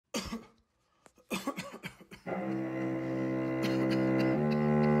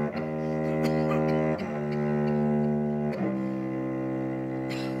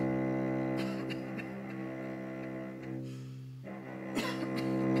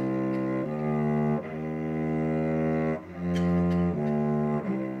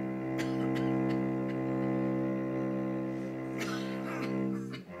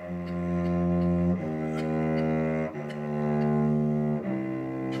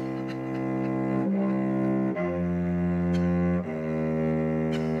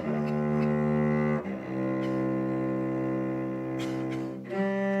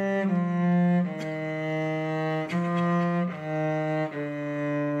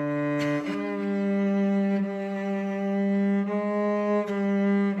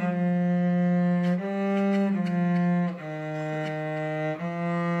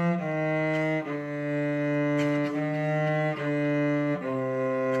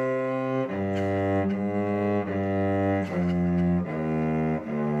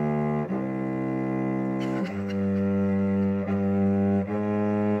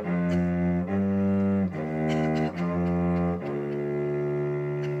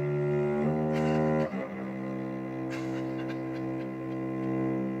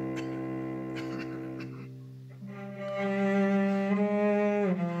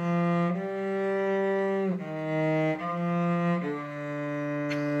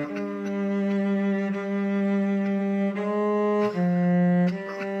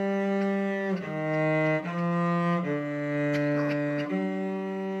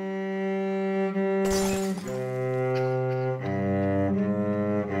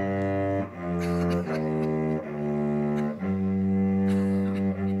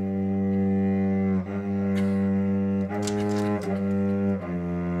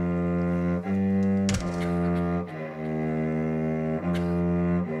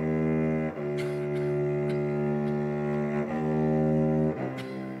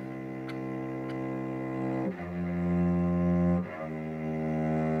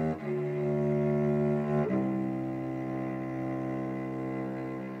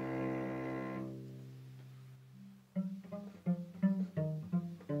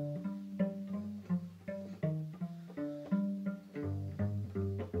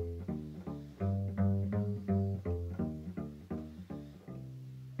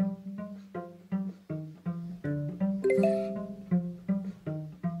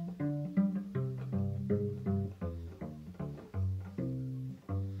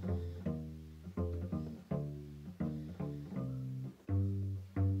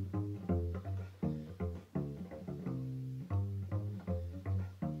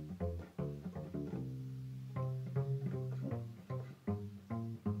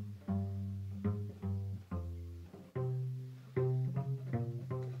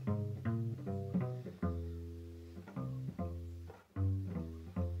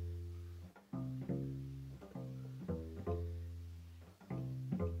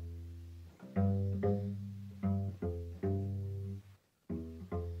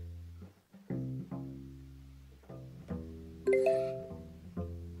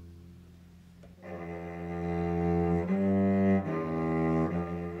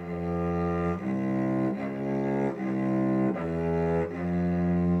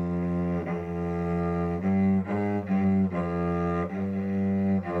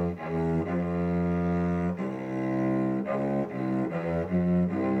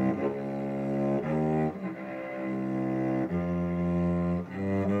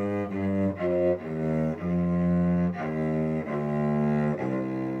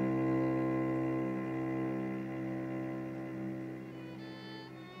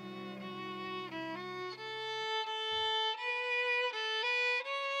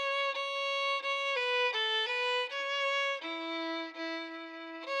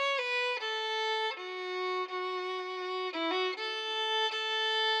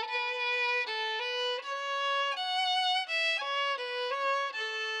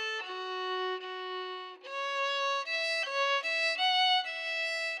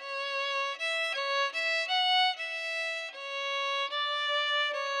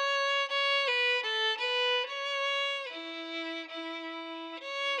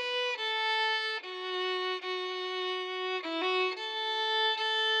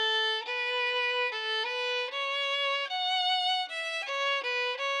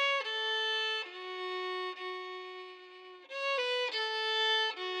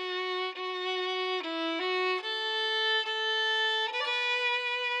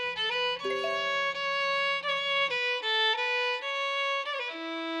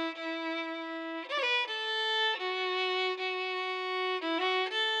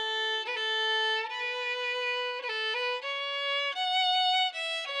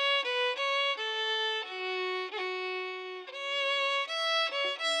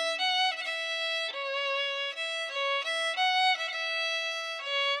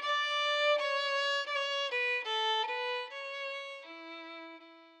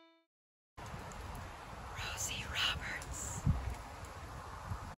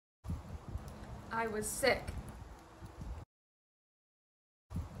I was sick.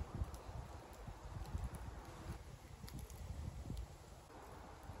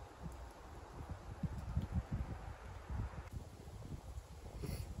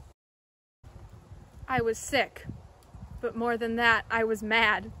 I was sick, but more than that, I was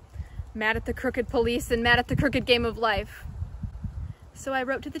mad. Mad at the crooked police and mad at the crooked game of life. So I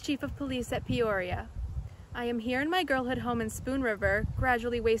wrote to the chief of police at Peoria. I am here in my girlhood home in Spoon River,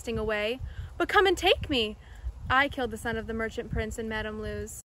 gradually wasting away, but come and take me. I killed the son of the merchant prince and Madame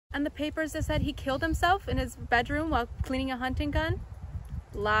Luz. And the papers that said he killed himself in his bedroom while cleaning a hunting gun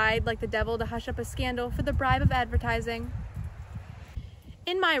lied like the devil to hush up a scandal for the bribe of advertising.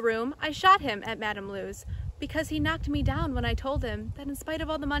 In my room, I shot him at Madame Luz because he knocked me down when I told him that in spite of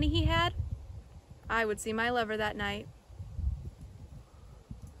all the money he had, I would see my lover that night.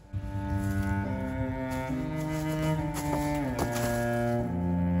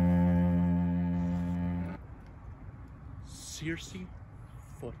 Circe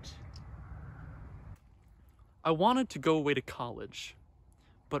Foot. I wanted to go away to college,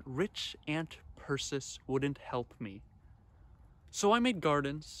 but rich Aunt Persis wouldn't help me. So I made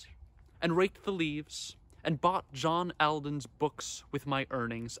gardens, and raked the leaves, and bought John Alden's books with my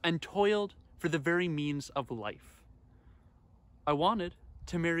earnings, and toiled for the very means of life. I wanted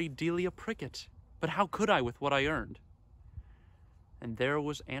to marry Delia Prickett, but how could I with what I earned? And there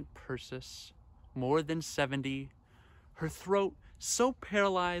was Aunt Persis, more than 70, her throat so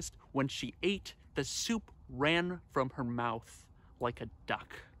paralyzed when she ate the soup ran from her mouth like a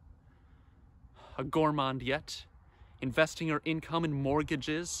duck. A gourmand yet, investing her income in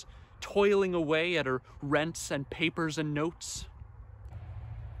mortgages, toiling away at her rents and papers and notes.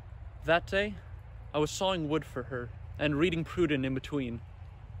 That day, I was sawing wood for her and reading Prudence in between.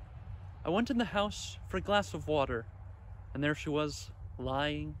 I went in the house for a glass of water, and there she was,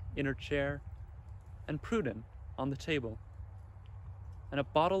 lying in her chair, and Prudence on the table, and a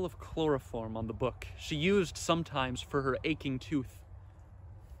bottle of chloroform on the book she used sometimes for her aching tooth.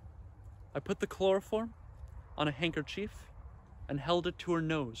 I put the chloroform on a handkerchief and held it to her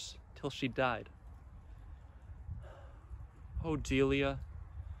nose till she died. Oh, Delia,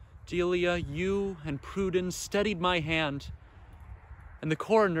 Delia, you and Prudence steadied my hand, and the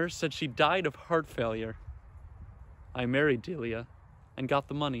coroner said she died of heart failure. I married Delia and got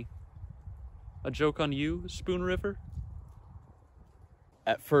the money. A joke on you, Spoon River?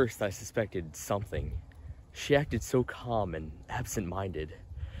 At first, I suspected something. She acted so calm and absent-minded.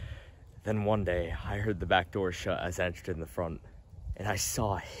 Then one day, I heard the back door shut as I entered in the front, and I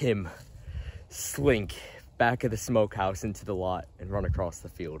saw him slink back of the smokehouse into the lot and run across the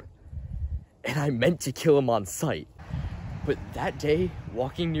field. And I meant to kill him on sight. But that day,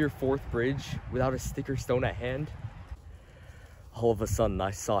 walking near Fourth Bridge without a stick or stone at hand, all of a sudden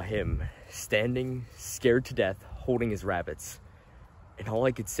I saw him standing, scared to death, holding his rabbits. And all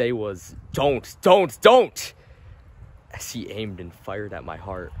I could say was, "Don't, don't, don't!" as he aimed and fired at my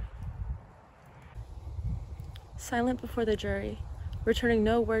heart. Silent before the jury, returning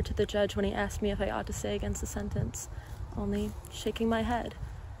no word to the judge when he asked me if I ought to say against the sentence, only shaking my head.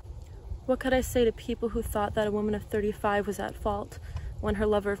 What could I say to people who thought that a woman of 35 was at fault when her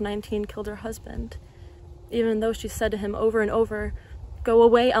lover of 19 killed her husband, even though she said to him over and over, "Go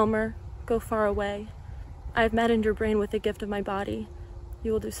away, Elmer, go far away. I have maddened your brain with the gift of my body.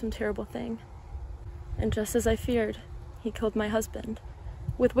 You will do some terrible thing." And just as I feared, he killed my husband,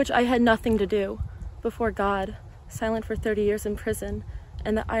 with which I had nothing to do, before God, silent for 30 years in prison,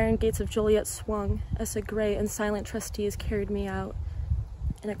 and the iron gates of Joliet swung as the gray and silent trustees carried me out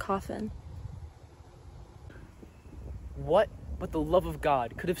in a coffin. What but the love of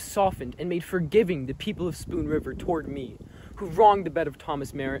God could have softened and made forgiving the people of Spoon River toward me, who wronged the bed of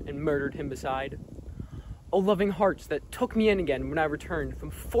Thomas Merritt and murdered him beside? O loving hearts that took me in again when I returned from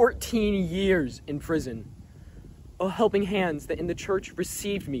 14 years in prison. O helping hands that in the church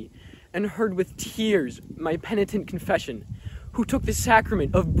received me and heard with tears my penitent confession, who took the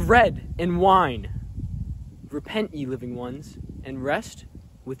sacrament of bread and wine. Repent, ye living ones, and rest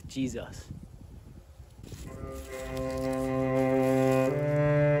with Jesus.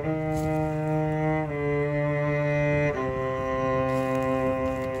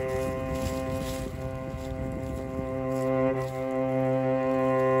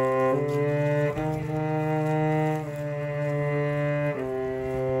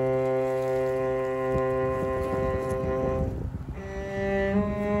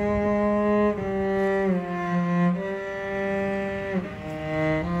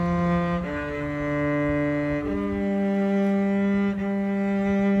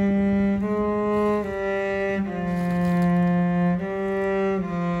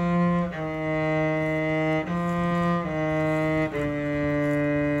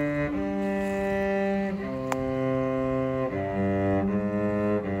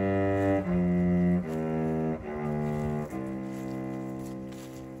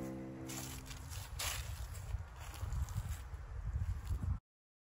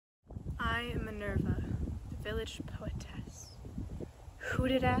 village poetess,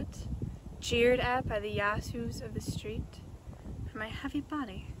 hooted at, jeered at by the yahoos of the street, for my heavy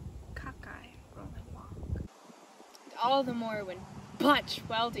body, cockeye, rolling walk. All the more when Butch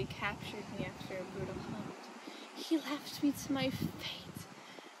Weldy captured me after a brutal hunt. He left me to my fate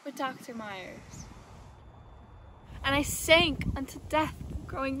with Dr. Myers. And I sank unto death,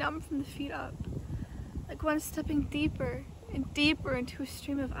 growing numb from the feet up, like one stepping deeper and deeper into a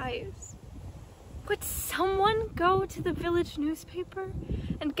stream of ice. Would someone go to the village newspaper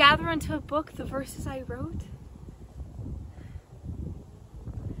and gather into a book the verses I wrote?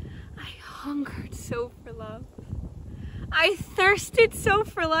 I hungered so for love. I thirsted so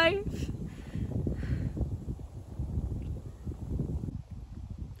for life.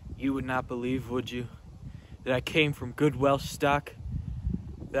 You would not believe, would you, that I came from good Welsh stock?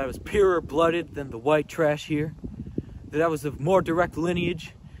 That I was purer blooded than the white trash here? That I was of more direct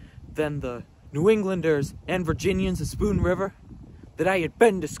lineage than the New Englanders and Virginians of Spoon River? That I had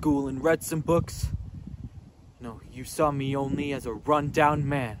been to school and read some books? No, you saw me only as a run-down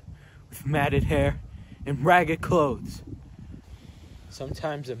man with matted hair and ragged clothes.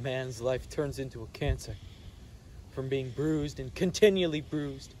 Sometimes a man's life turns into a cancer, from being bruised and continually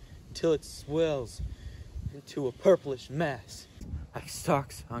bruised until it swells into a purplish mass, like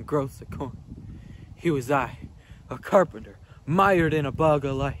stalks on growths of corn. Here was I, a carpenter, mired in a bog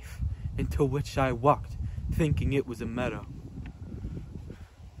of life, into which I walked, thinking it was a meadow,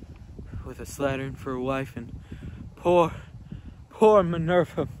 with a slattern for a wife, and poor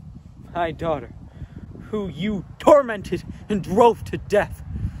Minerva, my daughter, who you tormented and drove to death.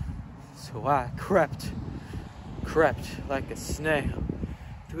 So I crept like a snail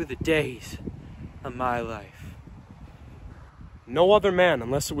through the days of my life. No other man,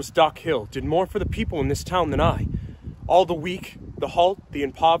 unless it was Doc Hill, did more for the people in this town than I. All the weak, the halt, the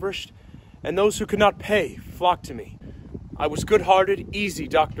impoverished, and those who could not pay flocked to me. I was good-hearted, easy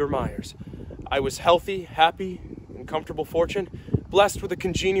Dr. Myers. I was healthy, happy, in comfortable fortune, blessed with a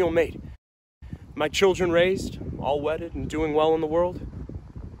congenial mate. My children raised, all wedded and doing well in the world.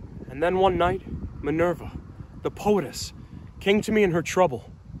 And then one night, Minerva, the poetess, came to me in her trouble,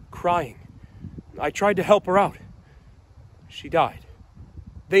 crying. I tried to help her out. She died.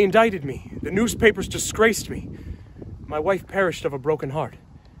 They indicted me. The newspapers disgraced me. My wife perished of a broken heart,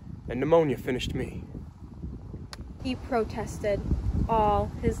 and pneumonia finished me. He protested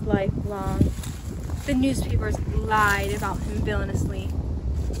all his life long. The newspapers lied about him villainously,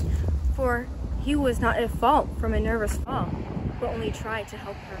 for he was not at fault for Minerva's fall, but only tried to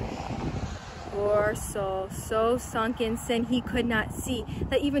help her. Poor soul, so sunk in sin he could not see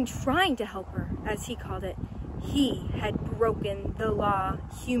that even trying to help her, as he called it, he had broken the law,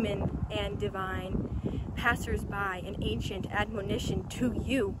 human and divine. Passers-by, an ancient admonition to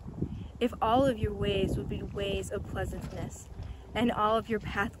you. If all of your ways would be ways of pleasantness, and all of your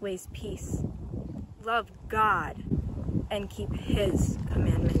pathways peace, love God and keep his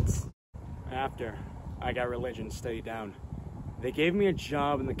commandments. After I got religion steadied down, they gave me a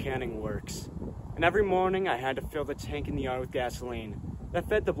job in the canning works. And every morning I had to fill the tank in the yard with gasoline that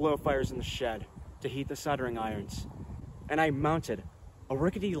fed the blowfires in the shed to heat the soldering irons. And I mounted a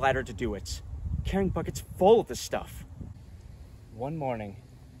rickety ladder to do it, carrying buckets full of the stuff. One morning,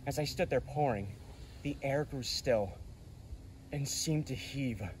 as I stood there pouring, the air grew still and seemed to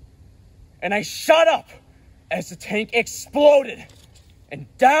heave. And I shot up as the tank exploded, and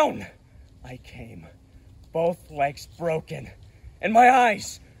down I came, both legs broken, and my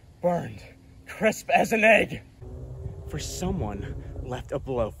eyes burned, crisp as an egg. For someone left a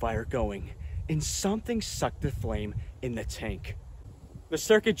blowfire going, and something sucked the flame in the tank. The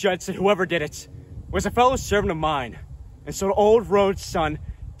circuit judge said whoever did it was a fellow servant of mine, and so the old road's son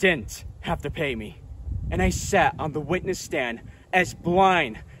didn't have to pay me. And I sat on the witness stand as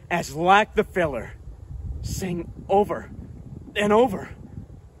blind as Lack the Filler, saying over and over,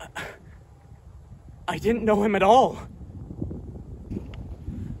 I didn't know him at all.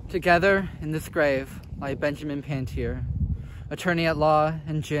 Together in this grave lie Benjamin Pantier, attorney at law,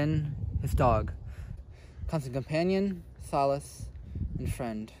 and Jin, his dog, constant companion, solace, and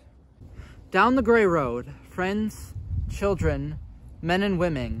friend. Down the gray road, friends, children, men and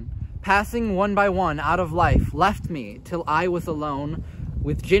women, passing one by one out of life, left me till I was alone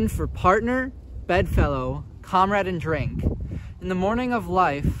with Jin for partner, bedfellow, comrade, and drink. In the morning of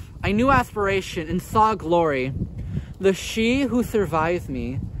life, I knew aspiration and saw glory. The she who survives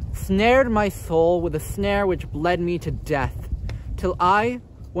me snared my soul with a snare which bled me to death, till I,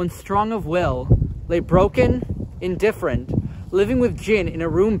 once strong of will, lay broken, indifferent, living with Jin in a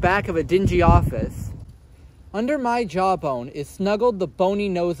room back of a dingy office. Under my jawbone is snuggled the bony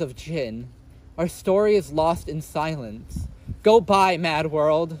nose of Jin, Our story is lost in silence. Go by, mad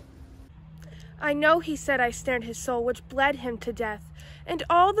world. I know he said I snared his soul, which bled him to death. And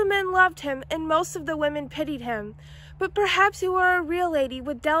all the men loved him, and most of the women pitied him. But perhaps you are a real lady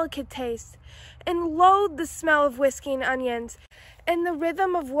with delicate taste, and loathe the smell of whiskey and onions, and the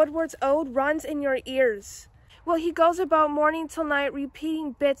rhythm of Woodward's ode runs in your ears. Well, he goes about morning till night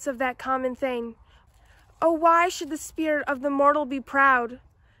repeating bits of that common thing. Oh, why should the spirit of the mortal be proud?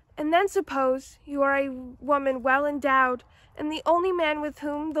 And then suppose you are a woman well endowed, and the only man with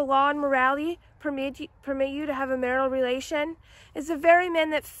whom the law and morality permit you to have a marital relation is the very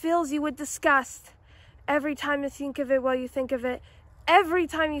man that fills you with disgust. Every time you think of it, every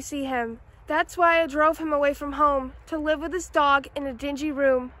time you see him. That's why I drove him away from home, to live with his dog in a dingy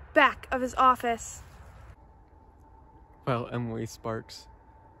room back of his office. Well, Emily Sparks,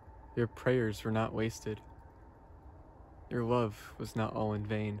 your prayers were not wasted. Your love was not all in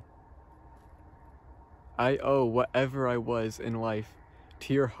vain. I owe whatever I was in life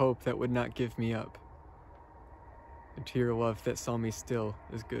to your hope that would not give me up, and to your love that saw me still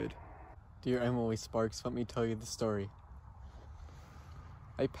as good. Dear Emily Sparks, let me tell you the story.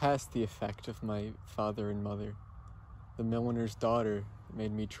 I passed the effect of my father and mother. The milliner's daughter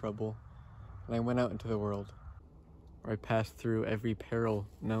made me trouble, and I went out into the world, where I passed through every peril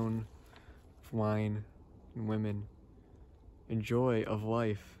known of wine and women, and joy of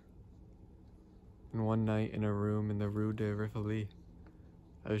life. And one night in a room in the Rue de Rivoli,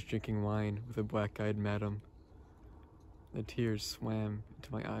 I was drinking wine with a black-eyed madam. The tears swam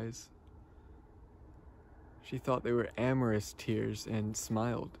into my eyes. She thought they were amorous tears and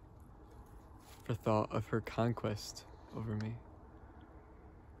smiled for thought of her conquest over me.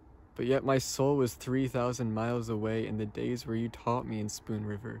 But yet my soul was 3,000 miles away in the days where you taught me in Spoon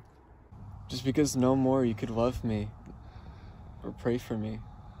River. Just because no more you could love me, or pray for me,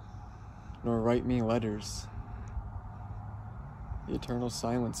 nor write me letters. The eternal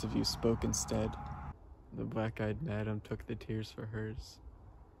silence of you spoke instead. The black-eyed madam took the tears for hers,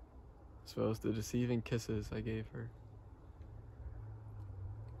 as well as the deceiving kisses I gave her.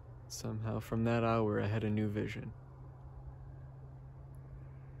 Somehow, from that hour, I had a new vision.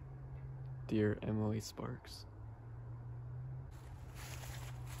 Dear Emily Sparks.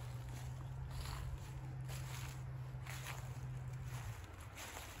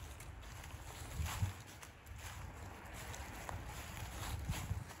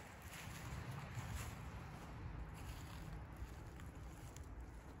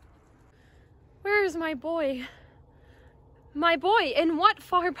 Where is my boy? My boy, in what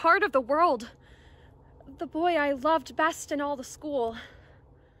far part of the world? The boy I loved best in all the school.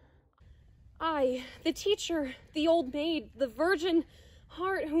 I, the teacher, the old maid, the virgin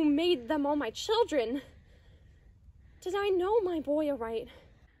heart who made them all my children. Did I know my boy aright?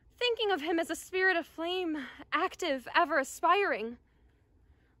 Thinking of him as a spirit of flame, active, ever aspiring.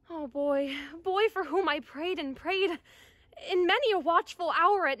 Oh boy, boy for whom I prayed and prayed in many a watchful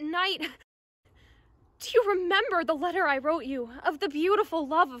hour at night. Do you remember the letter I wrote you of the beautiful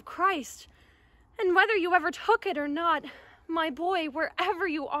love of Christ? And whether you ever took it or not, my boy, wherever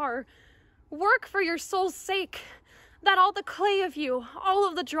you are, work for your soul's sake, that all the clay of you, all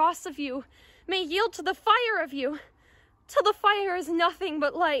of the dross of you, may yield to the fire of you, till the fire is nothing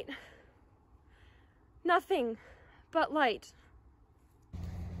but light. Nothing but light.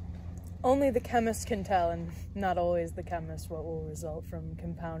 Only the chemist can tell, and not always the chemist, what will result from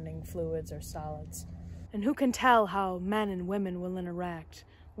compounding fluids or solids. And who can tell how men and women will interact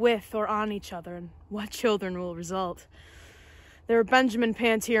with or on each other, and what children will result? There are Benjamin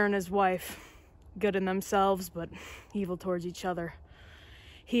Pantier and his wife, good in themselves, but evil towards each other.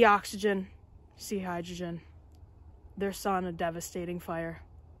 He oxygen, she hydrogen. Their son a devastating fire.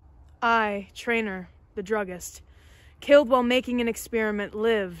 I, Trainer, the druggist, killed while making an experiment,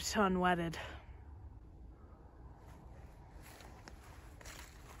 lived unwedded.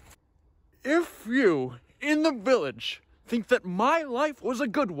 If you, in the village, think that my life was a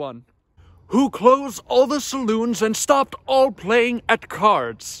good one, who closed all the saloons and stopped all playing at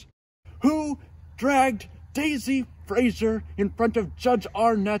cards, who dragged Daisy Fraser in front of Judge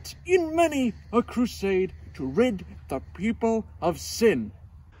Arnett in many a crusade to rid the people of sin,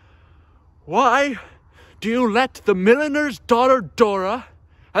 why do you let the milliner's daughter Dora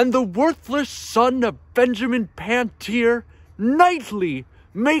and the worthless son of Benjamin Pantier nightly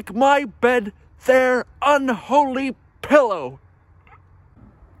make my bed their unholy pillow?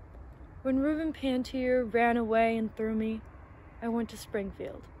 When Reuben Pantier ran away and threw me, I went to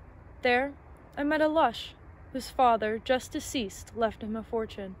Springfield. There, I met a lush, whose father, just deceased, left him a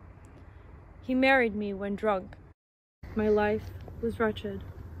fortune. He married me when drunk. My life was wretched.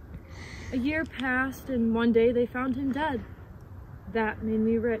 A year passed, and one day they found him dead. That made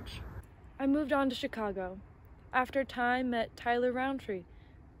me rich. I moved on to Chicago. After a time, met Tyler Roundtree,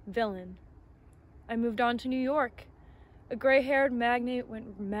 villain. I moved on to New York. A gray-haired magnate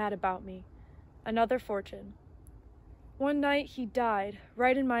went mad about me. Another fortune. One night he died,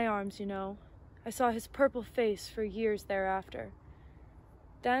 right in my arms, you know. I saw his purple face for years thereafter.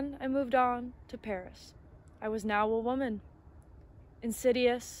 Then I moved on to Paris. I was now a woman.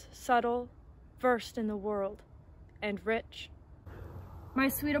 Insidious, subtle, versed in the world, and rich. My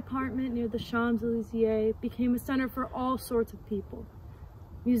sweet apartment near the Champs-Elysees became a center for all sorts of people.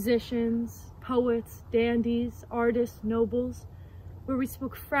 Musicians, poets, dandies, artists, nobles, where we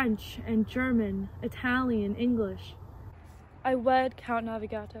spoke French and German, Italian, English. I wed Count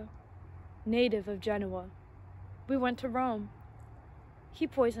Navigato, native of Genoa. We went to Rome. He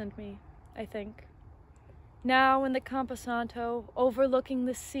poisoned me, I think. Now in the Camposanto, overlooking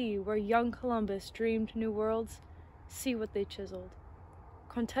the sea where young Columbus dreamed new worlds, see what they chiseled.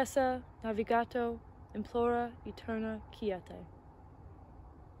 Contessa Navigato implora eterna quiete.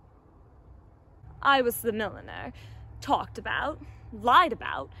 I was the milliner, talked about, lied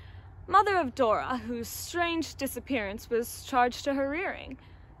about, mother of Dora, whose strange disappearance was charged to her rearing.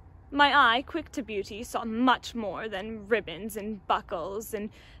 My eye, quick to beauty, saw much more than ribbons and buckles and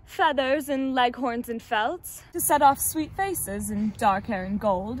feathers and leghorns and felts to set off sweet faces and dark hair and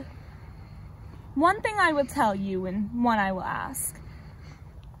gold. One thing I will tell you and one I will ask.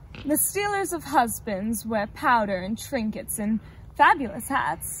 The stealers of husbands wear powder and trinkets and fabulous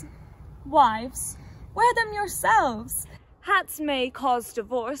hats. Wives, wear them yourselves. Hats may cause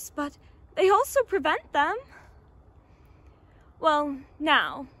divorce, but they also prevent them. Well,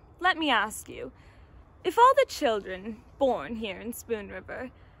 now, let me ask you, if all the children born here in Spoon River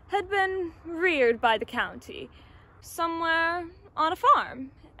had been reared by the county, somewhere on a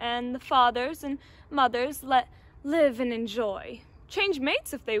farm, and the fathers and mothers let live and enjoy, change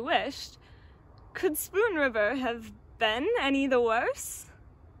mates if they wished, could Spoon River have been any the worse?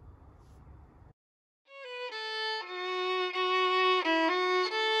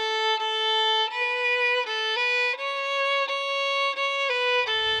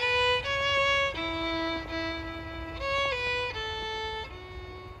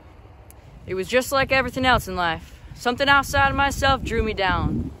 It was just like everything else in life. Something outside of myself drew me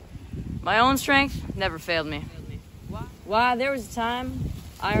down. My own strength never failed me. Why, there was a time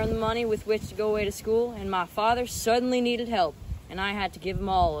I earned the money with which to go away to school, and my father suddenly needed help, and I had to give him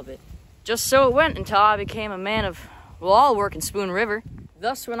all of it. Just so it went until I became a man of, well, all work in Spoon River.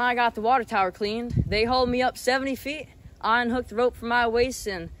 Thus, when I got the water tower cleaned, they hauled me up 70 feet. I unhooked the rope from my waist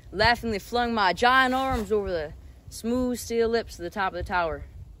and laughingly flung my giant arms over the smooth steel lips to the top of the tower.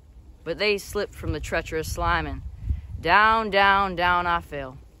 But they slipped from the treacherous slime, and down, down, down I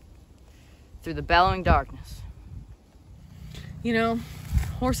fell, through the bellowing darkness. You know,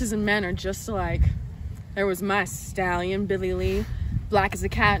 horses and men are just alike. There was my stallion, Billy Lee, black as a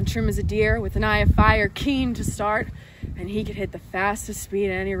cat and trim as a deer, with an eye of fire, keen to start, and he could hit the fastest speed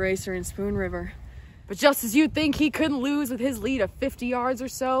of any racer in Spoon River. But just as you'd think he couldn't lose with his lead of 50 yards or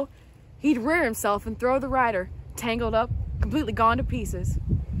so, he'd rear himself and throw the rider, tangled up, completely gone to pieces.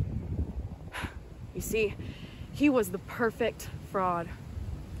 You see, he was the perfect fraud.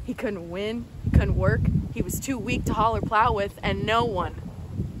 He couldn't win, he couldn't work, he was too weak to haul or plow with, and no one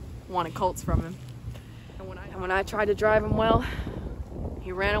wanted colts from him. And when I tried to drive him well,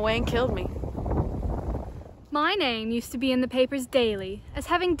 he ran away and killed me. My name used to be in the papers daily, as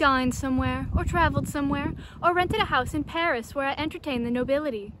having dined somewhere, or traveled somewhere, or rented a house in Paris where I entertained the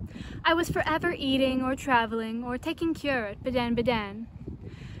nobility. I was forever eating or traveling or taking cure at Baden Baden.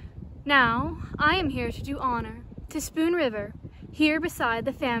 Now, I am here to do honor to Spoon River, here beside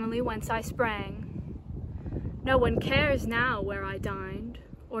the family whence I sprang. No one cares now where I dined,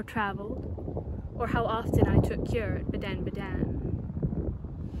 or traveled, or how often I took cure at Baden Baden.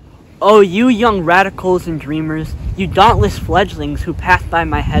 Oh, you young radicals and dreamers, you dauntless fledglings who passed by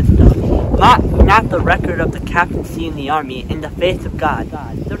my headstone, mock not the record of the captaincy in the army in the face of God.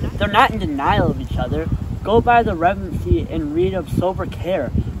 They're not in denial of each other. Go by the reverency and read of sober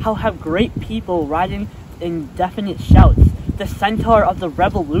care. How have great people riding in definite shouts, the centaur of the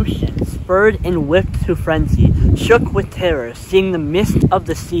revolution, spurred and whipped to frenzy, shook with terror, seeing the mist of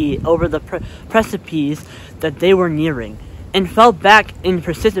the sea over the precipice that they were nearing, and fell back in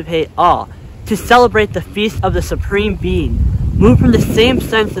precipitate awe, to celebrate the feast of the Supreme Being, moved from the same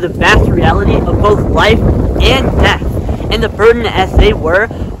sense of the vast reality of both life and death, and the burden as they were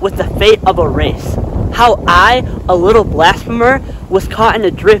with the fate of a race. How I, a little blasphemer, was caught in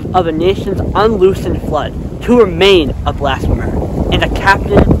the drift of a nation's unloosened flood, to remain a blasphemer. and a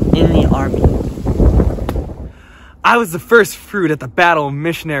captain in the army. I was the first fruit at the Battle of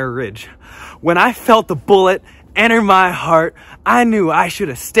Missionary Ridge. When I felt the bullet enter my heart, I knew I should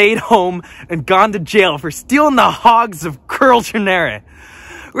have stayed home and gone to jail for stealing the hogs of Curl Trinere.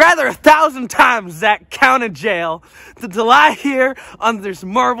 Rather 1,000 times that county jail than to lie here on this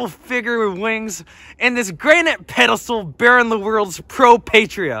marble figure with wings and this granite pedestal bearing the world's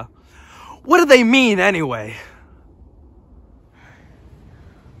pro-patria. What do they mean anyway?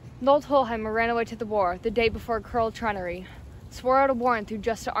 Noel Tolheimer ran away to the war the day before Curl Trinere, swore out a warrant through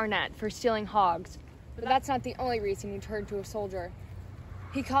Justa Arnett for stealing hogs. But that's not the only reason he turned to a soldier.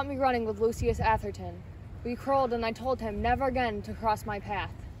 He caught me running with Lucius Atherton. We quarreled and I told him never again to cross my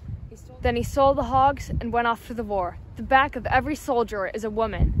path. Then he sold the hogs and went off to the war. The back of every soldier is a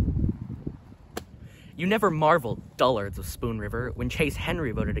woman. You never marveled, dullards of Spoon River, when Chase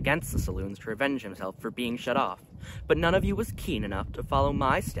Henry voted against the saloons to revenge himself for being shut off. But none of you was keen enough to follow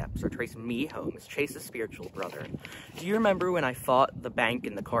my steps or trace me home as Chase's spiritual brother. Do you remember when I fought the bank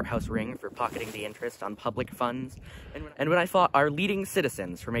in the courthouse ring for pocketing the interest on public funds? And when I fought our leading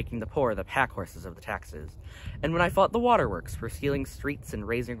citizens for making the poor the pack horses of the taxes? And when I fought the waterworks for stealing streets and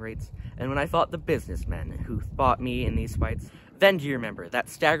raising rates? And when I fought the businessmen who fought me in these fights? Then do you remember that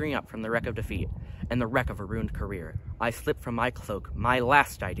staggering up from the wreck of defeat and the wreck of a ruined career, I slipped from my cloak, my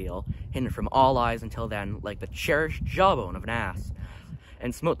last ideal, hidden from all eyes until then, like the cherished jawbone of an ass,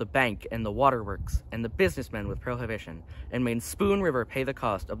 and smote the bank and the waterworks and the businessmen with prohibition, and made Spoon River pay the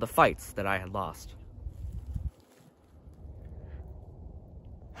cost of the fights that I had lost.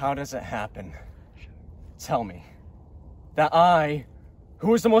 How does it happen? Tell me. That I, who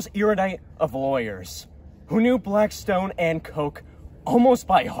was the most erudite of lawyers, who knew Blackstone and Coke almost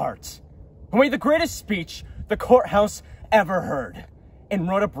by heart, who made the greatest speech the courthouse ever heard, and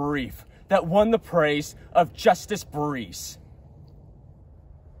wrote a brief that won the praise of Justice Breeze.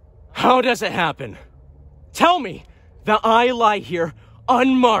 How does it happen? Tell me that I lie here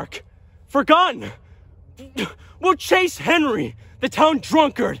unmarked, forgotten. Well, Chase Henry, the town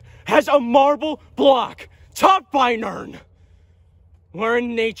drunkard, has a marble block topped by an urn,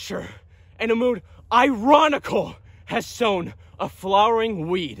 wherein nature, in a mood ironical, has sown a flowering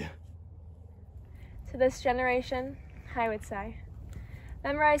weed. To this generation, I would say,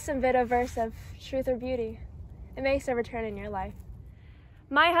 memorize some bit of verse of truth or beauty. It makes a return in your life.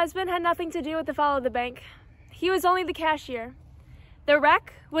 My husband had nothing to do with the fall of the bank. He was only the cashier. The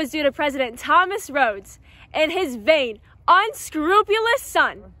wreck was due to President Thomas Rhodes and his vain, unscrupulous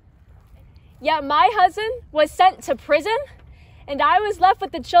son. Yet my husband was sent to prison, and I was left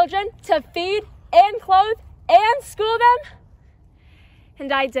with the children to feed and clothe and school them.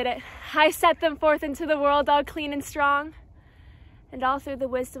 And I did it. I set them forth into the world all clean and strong, and all through the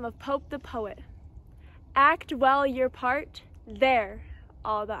wisdom of Pope the poet. Act well your part, there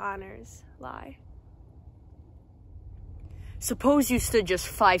all the honors lie. Suppose you stood just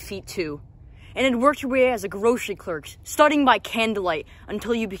 5'2" and had worked your way as a grocery clerk, studying by candlelight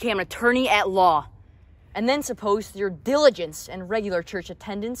until you became an attorney at law. And then suppose through your diligence and regular church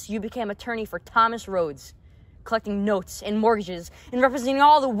attendance, you became attorney for Thomas Rhodes, collecting notes and mortgages and representing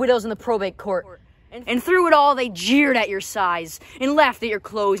all the widows in the probate court. And through it all, they jeered at your size and laughed at your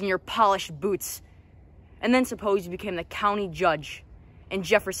clothes and your polished boots. And then suppose you became the county judge, and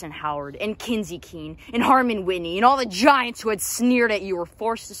Jefferson Howard and Kinsey Keene and Harmon Whitney and all the giants who had sneered at you were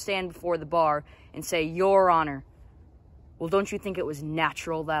forced to stand before the bar and say, "Your Honor." Well, don't you think it was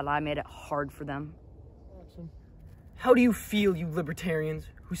natural that I made it hard for them? How do you feel, you libertarians,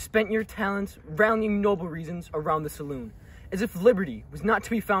 who spent your talents rounding noble reasons around the saloon, as if liberty was not to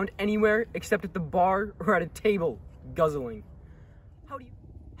be found anywhere except at the bar or at a table, guzzling?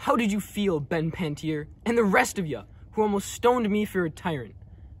 How did you feel, Ben Pantier, and the rest of you, who almost stoned me for a tyrant,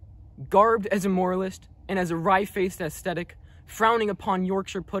 garbed as a moralist and as a wry-faced aesthetic, frowning upon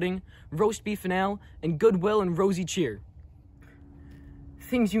Yorkshire pudding, roast beef and ale, and goodwill and rosy cheer?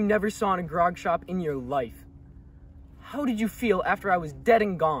 Things you never saw in a grog shop in your life. How did you feel after I was dead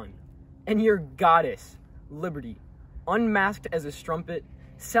and gone, and your goddess, Liberty, unmasked as a strumpet,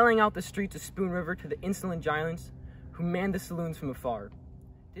 selling out the streets of Spoon River to the insolent giants who manned the saloons from afar?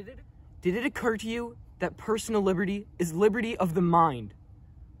 Did it occur to you that personal liberty is liberty of the mind,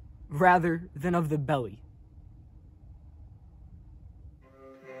 rather than of the belly?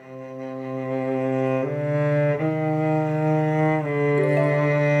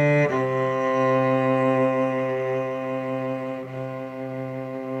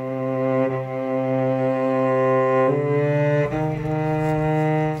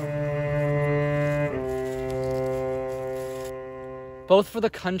 Both for the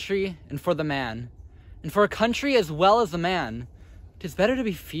country and for the man, and for a country as well as a man, 'tis better to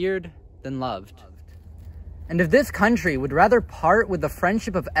be feared than loved. And if this country would rather part with the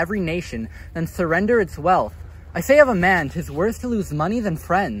friendship of every nation than surrender its wealth, I say of a man 'tis worse to lose money than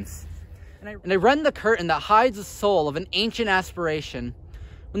friends. And I rend the curtain that hides the soul of an ancient aspiration.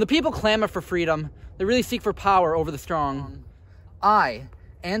 When the people clamor for freedom, they really seek for power over the strong. I,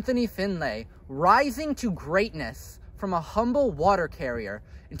 Anthony Finlay, rising to greatness from a humble water carrier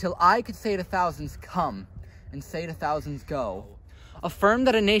until I could say to thousands, come, and say to thousands, go. Affirm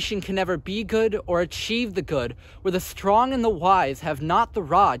that a nation can never be good or achieve the good where the strong and the wise have not the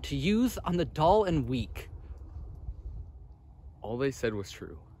rod to use on the dull and weak. All they said was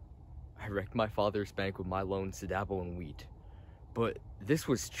true. I wrecked my father's bank with my loans to dabble in wheat. But this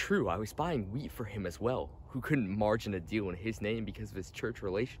was true. I was buying wheat for him as well, who couldn't margin a deal in his name because of his church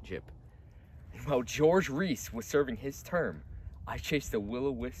relationship. And while George Reese was serving his term, I chased the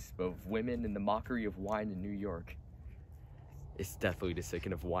will-o-wisp of women and the mockery of wine in New York. It's deathly to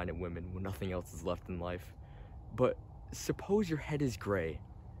sicken of wine and women when nothing else is left in life. But suppose your head is gray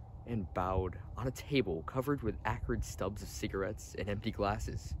and bowed on a table covered with acrid stubs of cigarettes and empty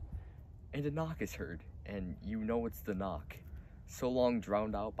glasses. And a knock is heard, and you know it's the knock, so long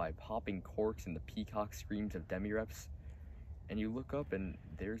drowned out by popping corks and the peacock screams of demi-reps. And you look up and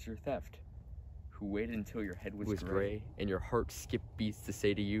there's your theft, who waited until your head was gray and your heart skipped beats to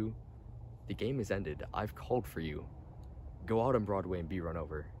say to you, the game is ended, I've called for you. Go out on Broadway and be run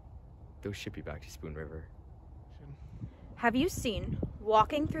over. They'll ship you back to Spoon River. Have you seen,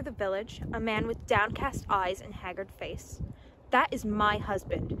 walking through the village, a man with downcast eyes and haggard face? That is my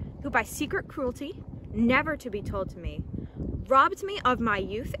husband, who by secret cruelty, never to be told to me, robbed me of my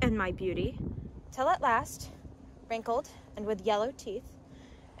youth and my beauty, till at last, wrinkled and with yellow teeth,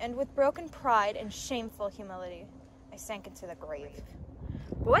 and with broken pride and shameful humility, I sank into the grave.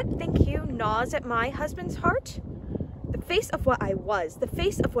 What, think you, gnaws at my husband's heart? The face of what I was, the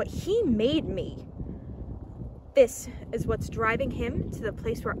face of what he made me. This is what's driving him to the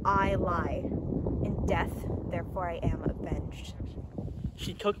place where I lie. In death, therefore I am avenged.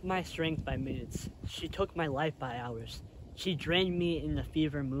 She took my strength by minutes. She took my life by hours. She drained me in the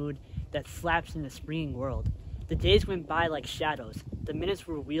fever mood that slaps in the springing world. The days went by like shadows. The minutes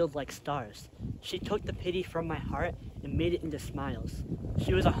were wheeled like stars. She took the pity from my heart and made it into smiles.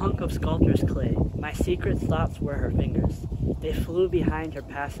 She was a hunk of sculptor's clay. My secret thoughts were her fingers. They flew behind her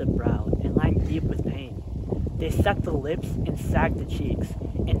passive brow and lined deep with pain. They set the lips and sagged the cheeks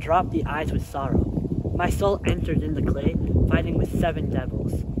and dropped the eyes with sorrow. My soul entered in the clay, fighting with 7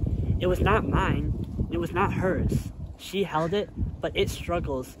 devils. It was not mine. It was not hers. She held it, but its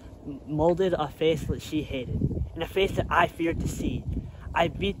struggles molded a face that she hated, and a face that I feared to see. I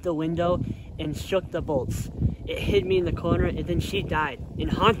beat the window and shook the bolts. It hid me in the corner, and then she died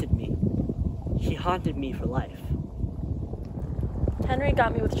and haunted me. She haunted me for life. Henry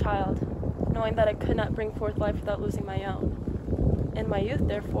got me with child, knowing that I could not bring forth life without losing my own. In my youth,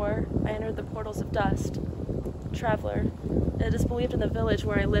 therefore, I entered the portals of dust. Traveler, it is believed in the village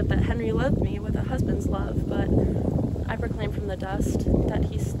where I live that Henry loved me with a husband's love, but I proclaim from the dust that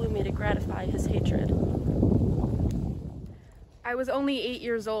he slew me to gratify his hatred. I was only 8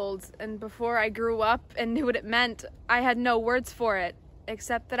 years old, and before I grew up and knew what it meant, I had no words for it,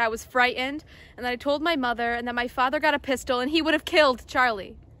 except that I was frightened, and that I told my mother, and that my father got a pistol, and he would have killed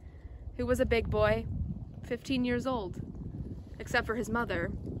Charlie, who was a big boy, 15 years old, except for his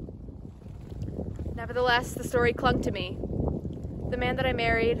mother. Nevertheless, the story clung to me. The man that I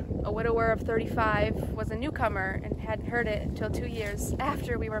married, a widower of 35, was a newcomer and hadn't heard it until 2 years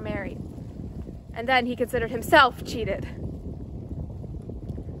after we were married. And then he considered himself cheated.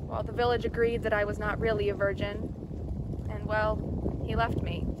 Well, the village agreed that I was not really a virgin, and well, he left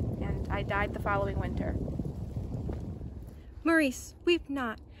me, and I died the following winter. Maurice, weep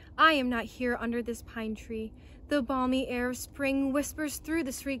not. I am not here under this pine tree. The balmy air of spring whispers through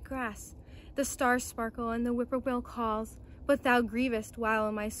the sweet grass. The stars sparkle and the whippoorwill calls, but thou grievest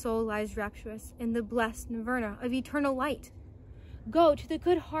while my soul lies rapturous in the blessed nirvana of eternal light. Go to the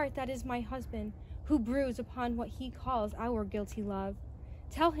good heart that is my husband, who brews upon what he calls our guilty love.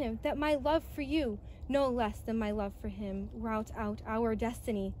 Tell him that my love for you, no less than my love for him, rout out our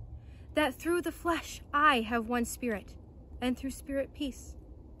destiny. That through the flesh I have one spirit, and through spirit peace.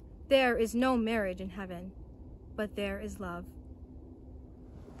 There is no marriage in heaven, but there is love.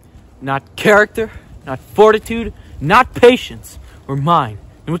 Not character, not fortitude, not patience were mine,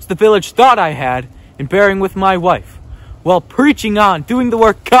 in which the village thought I had in bearing with my wife, while preaching on, doing the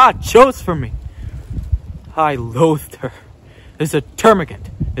work God chose for me. I loathed her as a termagant,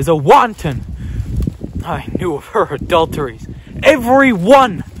 as a wanton. I knew of her adulteries, every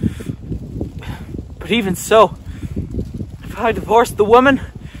one. But even so, if I divorced the woman,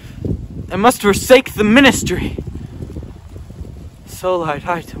 I must forsake the ministry. So lied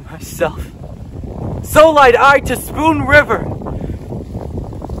I to myself. So lied I to Spoon River.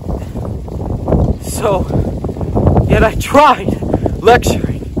 Yet I tried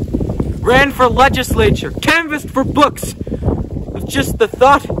lecturing, ran for legislature, canvassed for books, with just the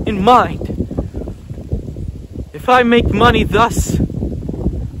thought in mind. If I make money thus,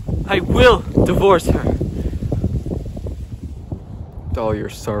 I will divorce her. All your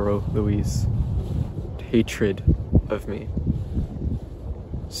sorrow, Louise, hatred of me,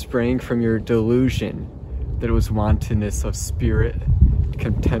 sprang from your delusion that it was wantonness of spirit,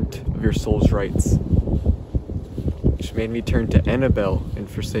 contempt of your soul's rights, which made me turn to Annabelle and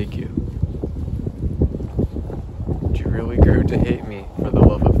forsake you. But you really grew to hate me for the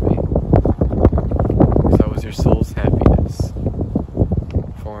love of me, because I was your soul's happiness,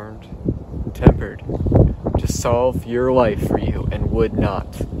 formed and tempered to solve your life for you and would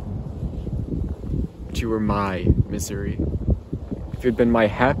not. But you were my misery. If you had been my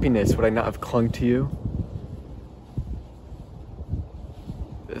happiness, would I not have clung to you?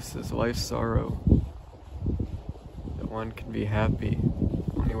 This is life's sorrow. That one can be happy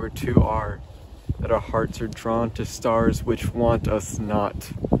only where two are, that our hearts are drawn to stars which want us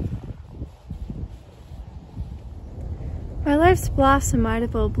not. My life's blossom might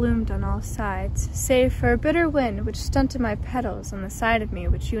have well bloomed on all sides, save for a bitter wind which stunted my petals on the side of me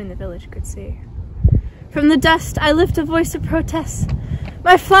which you in the village could see. From the dust I lift a voice of protest.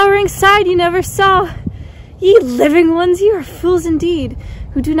 My flowering side you never saw. Ye living ones, you are fools indeed,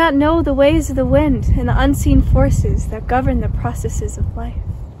 who do not know the ways of the wind and the unseen forces that govern the processes of life.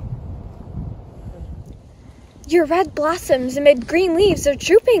 Your red blossoms amid green leaves are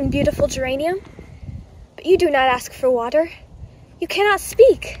drooping, beautiful geranium. But you do not ask for water. You cannot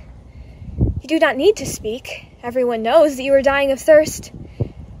speak. You do not need to speak. Everyone knows that you are dying of thirst.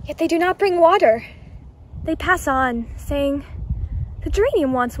 Yet they do not bring water. They pass on, saying, "The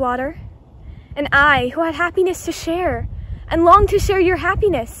geranium wants water." And I, who had happiness to share, and longed to share your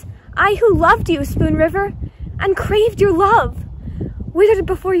happiness, I who loved you, Spoon River, and craved your love, withered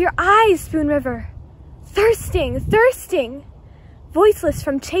before your eyes, Spoon River, thirsting, thirsting, voiceless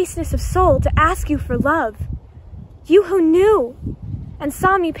from chasteness of soul to ask you for love. You who knew and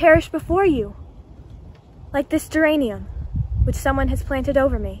saw me perish before you, like this geranium which someone has planted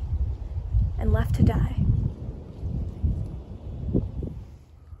over me and left to die.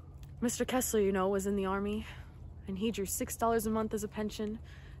 Mr. Kessler, you know, was in the army, and he drew $6 a month as a pension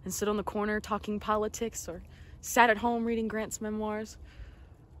and stood on the corner talking politics or sat at home reading Grant's memoirs.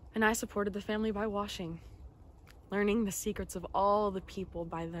 And I supported the family by washing, learning the secrets of all the people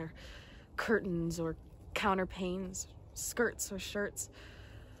by their curtains or counterpanes, skirts or shirts.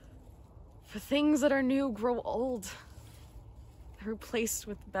 For things that are new grow old, they're replaced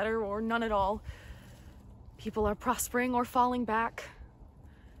with better or none at all. People are prospering or falling back,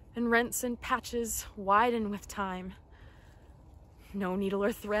 and rents and patches widen with time. No needle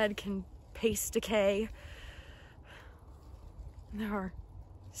or thread can pace decay. There are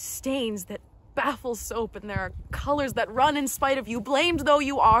stains that baffle soap, and there are colors that run in spite of you, blamed though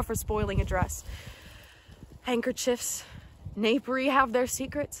you are for spoiling a dress. Handkerchiefs, napery have their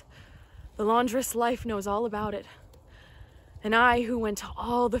secrets. The laundress life knows all about it. And I, who went to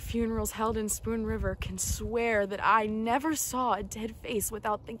all the funerals held in Spoon River, can swear that I never saw a dead face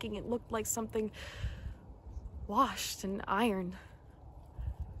without thinking it looked like something washed and ironed.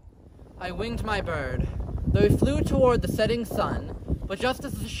 I winged my bird, though he flew toward the setting sun, but just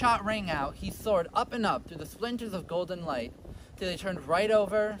as the shot rang out, he soared up and up through the splinters of golden light, till he turned right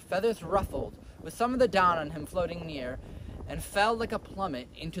over, feathers ruffled, with some of the down on him floating near, and fell like a plummet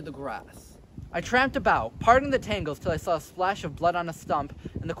into the grass. I tramped about, parting the tangles till I saw a splash of blood on a stump,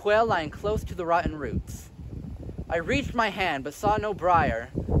 and the quail lying close to the rotten roots. I reached my hand, but saw no briar,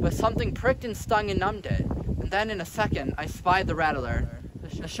 but something pricked and stung and numbed it, and then in a second I spied the rattler,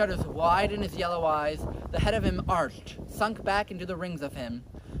 the shutters wide in his yellow eyes, the head of him arched, sunk back into the rings of him,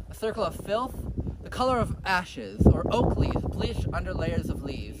 a circle of filth, the color of ashes, or oak leaves bleached under layers of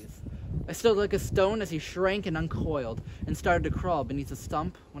leaves. I stood like a stone as he shrank and uncoiled, and started to crawl beneath a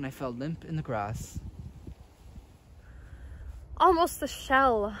stump when I fell limp in the grass. Almost the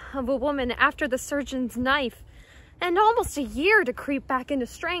shell of a woman after the surgeon's knife, and almost a year to creep back into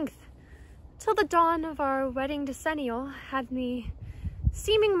strength, till the dawn of our wedding decennial had me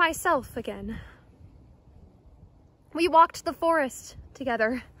seeming myself again. We walked the forest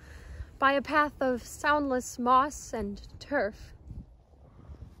together, by a path of soundless moss and turf.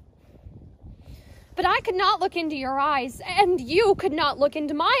 But I could not look into your eyes, and you could not look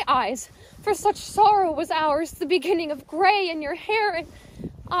into my eyes, for such sorrow was ours, the beginning of gray in your hair, and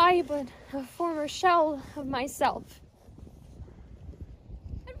I but a former shell of myself.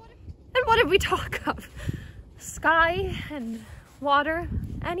 And what did we talk of? Sky and water,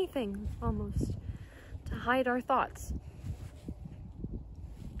 anything almost, to hide our thoughts.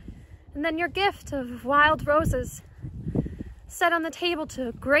 And then your gift of wild roses, set on the table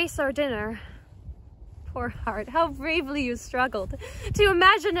to grace our dinner. Poor heart, how bravely you struggled to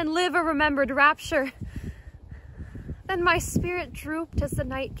imagine and live a remembered rapture. Then my spirit drooped as the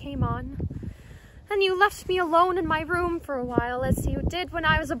night came on, and you left me alone in my room for a while, as you did when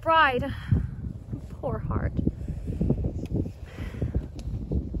I was a bride. Poor heart.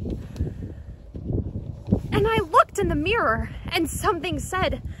 And I looked in the mirror, and something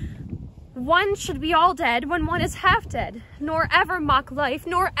said, one should be all dead when one is half dead, nor ever mock life,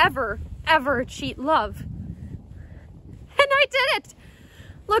 nor ever cheat love. And I did it,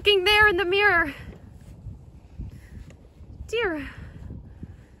 looking there in the mirror. Dear,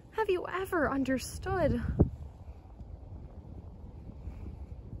 have you ever understood?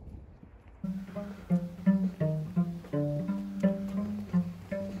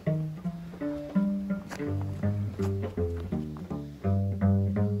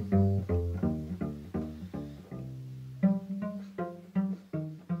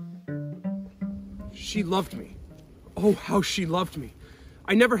 She loved me. Oh, how she loved me.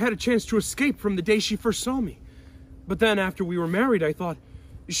 I never had a chance to escape from the day she first saw me. But then after we were married, I thought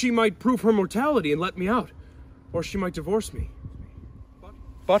she might prove her mortality and let me out. Or she might divorce me.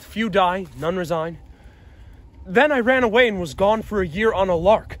 But few die, none resign. Then I ran away and was gone for a year on a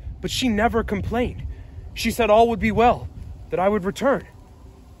lark, but she never complained. She said all would be well, that I would return.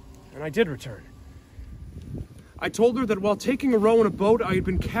 And I did return. I told her that while taking a row in a boat, I had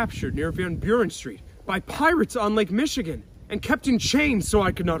been captured near Van Buren Street by pirates on Lake Michigan and kept in chains so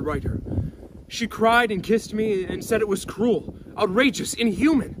I could not write her. She cried and kissed me and said it was cruel, outrageous,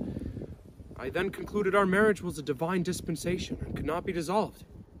 inhuman. I then concluded our marriage was a divine dispensation and could not be dissolved,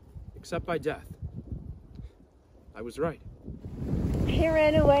 except by death. I was right. He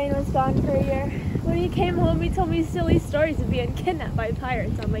ran away and was gone for a year. When he came home, he told me silly stories of being kidnapped by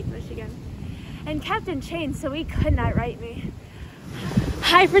pirates on Lake Michigan and kept in chains so he could not write me.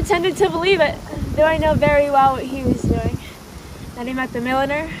 I pretended to believe it, though I know very well what he was doing. Then he met the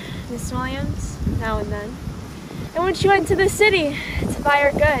milliner, Miss Williams, now and then. And when she went to the city to buy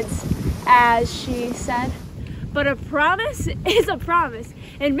her goods, as she said, but a promise is a promise,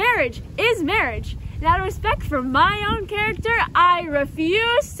 and marriage is marriage. And out of respect for my own character, I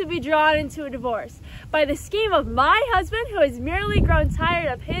refuse to be drawn into a divorce by the scheme of my husband, who has merely grown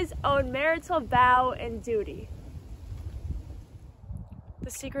tired of his own marital vow and duty. The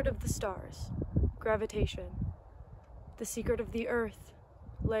secret of the stars, gravitation. The secret of the earth,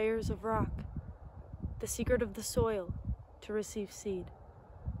 layers of rock. The secret of the soil, to receive seed.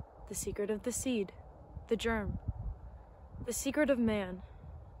 The secret of the seed, the germ. The secret of man,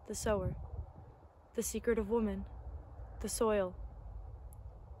 the sower. The secret of woman, the soil.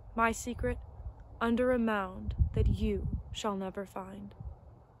 My secret, under a mound that you shall never find.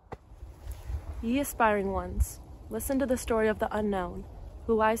 Ye aspiring ones, listen to the story of the unknown,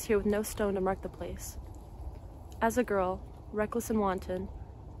 who lies here with no stone to mark the place. As a girl, reckless and wanton,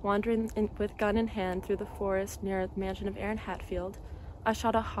 wandering with gun in hand through the forest near the mansion of Aaron Hatfield, I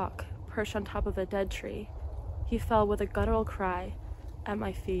shot a hawk perched on top of a dead tree. He fell with a guttural cry at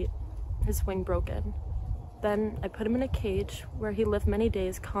my feet, his wing broken. Then I put him in a cage where he lived many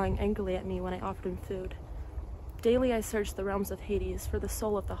days, cawing angrily at me when I offered him food. Daily I search the realms of Hades for the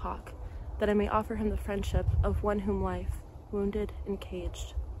soul of the hawk, that I may offer him the friendship of one whom life, wounded and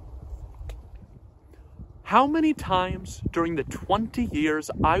caged. How many times during the 20 years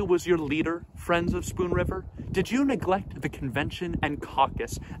I was your leader, Friends of Spoon River, did you neglect the convention and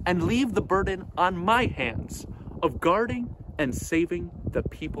caucus and leave the burden on my hands of guarding and saving the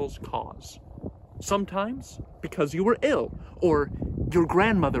people's cause? Sometimes because you were ill, or your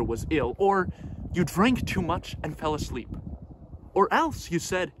grandmother was ill, or you drank too much and fell asleep. Or else you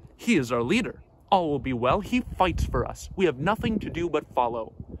said, he is our leader. All will be well. He fights for us. We have nothing to do but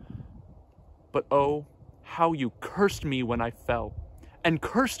follow. But oh, how you cursed me when I fell, and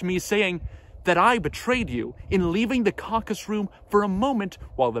cursed me saying that I betrayed you in leaving the caucus room for a moment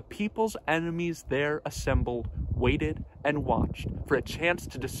while the people's enemies there assembled, waited and watched for a chance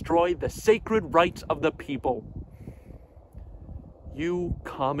to destroy the sacred rights of the people. You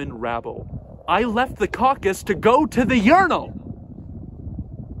common rabble, I left the caucus to go to the urinal.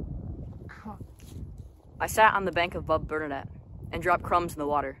 I sat on the bank of Bub Bernadette and dropped crumbs in the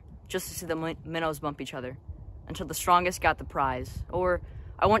water, just to see the minnows bump each other, until the strongest got the prize. Or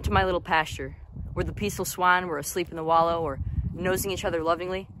I went to my little pasture, where the peaceful swine were asleep in the wallow or nosing each other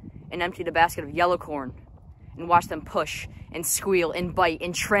lovingly, and emptied a basket of yellow corn, and watched them push and squeal and bite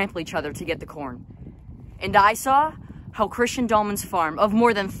and trample each other to get the corn. And I saw how Christian Dahlman's farm of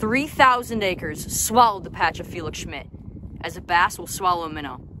more than 3,000 acres swallowed the patch of Felix Schmidt, as a bass will swallow a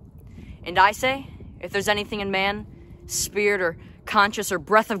minnow. And I say, if there's anything in man, spirit or conscience or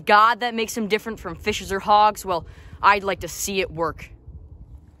breath of God that makes him different from fishes or hogs, well, I'd like to see it work.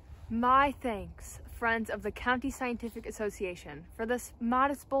 My thanks, friends of the County Scientific Association, for this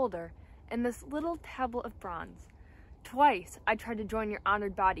modest boulder and this little tablet of bronze. Twice I tried to join your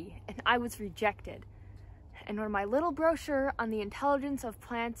honored body, and I was rejected. And when my little brochure on the intelligence of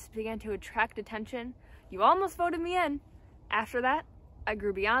plants began to attract attention, you almost voted me in. After that, I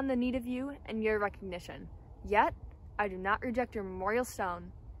grew beyond the need of you and your recognition. Yet, I do not reject your memorial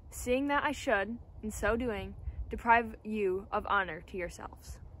stone, seeing that I should, in so doing, deprive you of honor to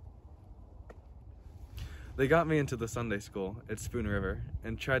yourselves. They got me into the Sunday school at Spoon River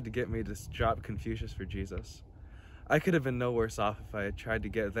and tried to get me to drop Confucius for Jesus. I could have been no worse off if I had tried to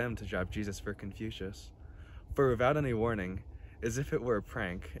get them to drop Jesus for Confucius. For without any warning, as if it were a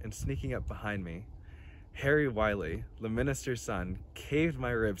prank, and sneaking up behind me, Harry Wiley, the minister's son, caved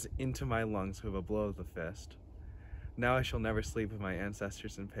my ribs into my lungs with a blow of the fist. Now I shall never sleep with my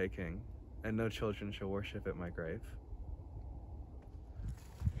ancestors in Peking, and no children shall worship at my grave.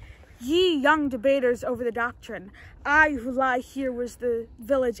 Ye young debaters over the doctrine, I who lie here was the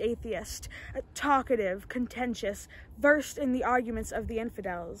village atheist, talkative, contentious, versed in the arguments of the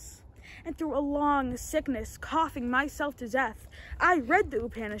infidels. And through a long sickness, coughing myself to death, I read the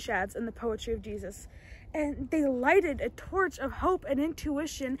Upanishads and the poetry of Jesus, and they lighted a torch of hope and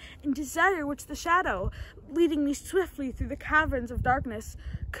intuition and desire which the shadow, leading me swiftly through the caverns of darkness,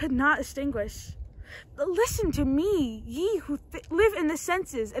 could not extinguish. But listen to me, ye who live in the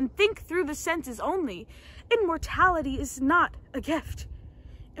senses and think through the senses only. Immortality is not a gift.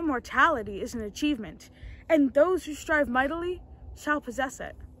 Immortality is an achievement, and those who strive mightily shall possess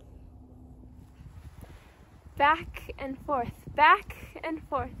it. Back and forth,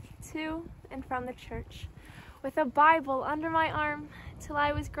 to and from the church, with a Bible under my arm till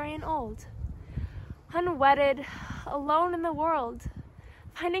I was gray and old. Unwedded, alone in the world,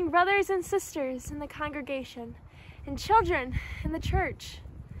 finding brothers and sisters in the congregation, and children in the church.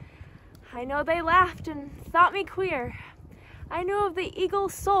 I know they laughed and thought me queer. I knew of the eagle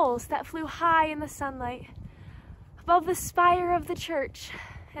souls that flew high in the sunlight, above the spire of the church,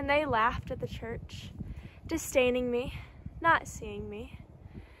 and they laughed at the church, disdaining me, not seeing me.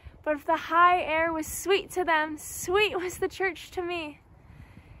 But if the high air was sweet to them, sweet was the church to me.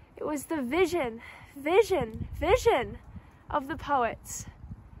 It was the vision of the poets,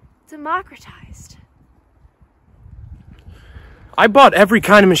 democratized. I bought every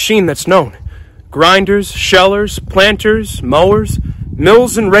kind of machine that's known. Grinders, shellers, planters, mowers,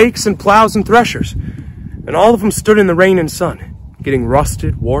 mills and rakes and plows and threshers. And all of them stood in the rain and sun, getting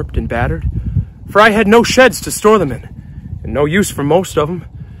rusted, warped, and battered. For I had no sheds to store them in, and no use for most of them.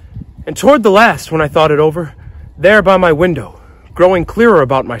 And toward the last, when I thought it over, there by my window, growing clearer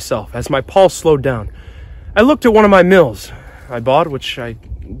about myself as my pulse slowed down, I looked at one of my mills I bought, which I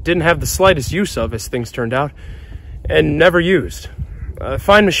didn't have the slightest use of, as things turned out, and never used. A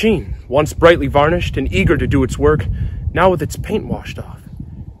fine machine, once brightly varnished and eager to do its work, now with its paint washed off.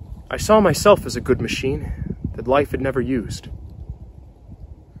 I saw myself as a good machine that life had never used.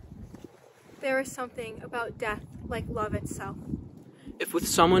 There is something about death like love itself, If with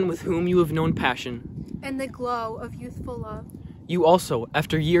someone with whom you have known passion, and the glow of youthful love, you also,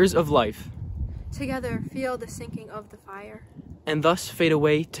 after years of life, together feel the sinking of the fire, and thus fade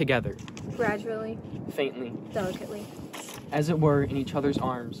away together, gradually, faintly, delicately, as it were in each other's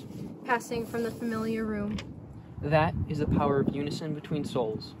arms. passing from the familiar room. That is the power of unison between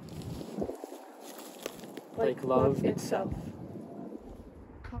souls, like love itself.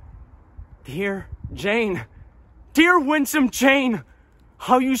 Dear Jane, dear winsome Jane,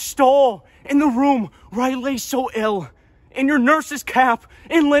 how you stole in the room where I lay so ill, in your nurse's cap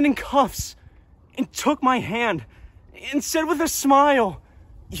and linen cuffs, and took my hand and said with a smile,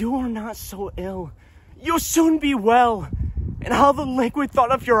 "You are not so ill, you'll soon be well," and how the liquid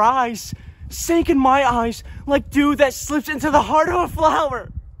thought of your eyes sank in my eyes like dew that slips into the heart of a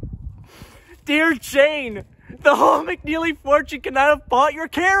flower. Dear Jane, the whole McNeely fortune cannot have bought your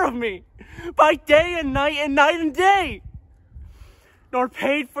care of me, by day and night and day, nor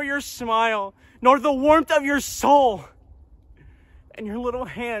paid for your smile, nor the warmth of your soul, and your little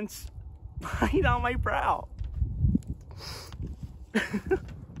hands light on my brow.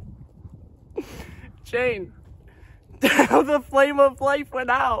 Jane, how the flame of life went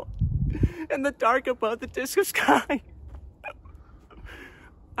out in the dark above the disk of sky.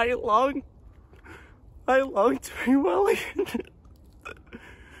 I long to be well again,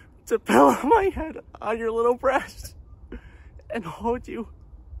 to pillow my head on your little breast and hold you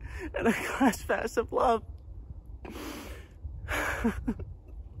in a clasp fast of love.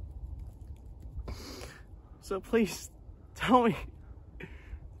 So please, tell me,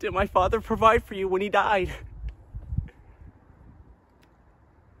 did my father provide for you when he died?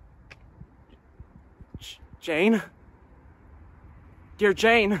 Jane? Dear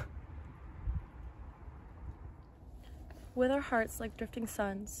Jane? With our hearts like drifting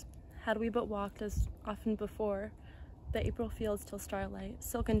suns, had we but walked as often before, the April fields till starlight,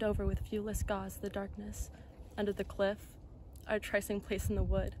 silkened over with viewless gauze the darkness, under the cliff, our trysting place in the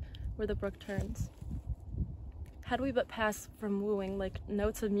wood, where the brook turns. Had we but passed from wooing like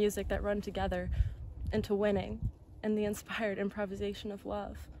notes of music that run together into winning and the inspired improvisation of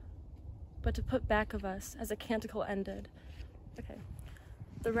love, but to put back of us as a canticle ended,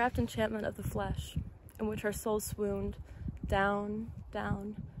 the rapt enchantment of the flesh, in which our souls swooned, down,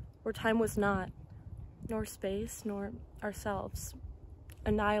 down, where time was not, nor space, nor ourselves,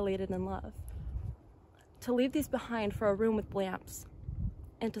 annihilated in love. To leave these behind for a room with lamps,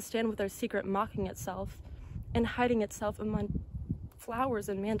 and to stand with our secret mocking itself, and hiding itself among flowers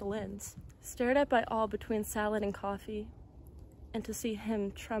and mandolins, stared at by all between salad and coffee, and to see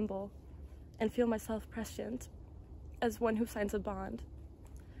him tremble, and feel myself prescient, as one who signs a bond,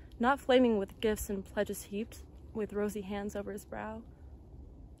 not flaming with gifts and pledges heaped, with rosy hands over his brow.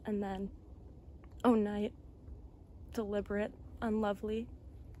 And then, oh night, deliberate, unlovely,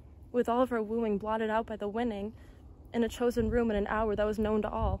 with all of our wooing blotted out by the winning, in a chosen room in an hour that was known to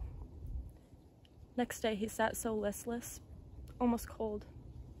all. Next day he sat so listless, almost cold,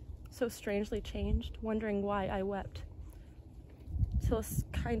 so strangely changed, wondering why I wept, till a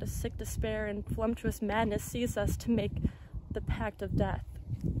kind of sick despair and voluptuous madness seized us to make the pact of death.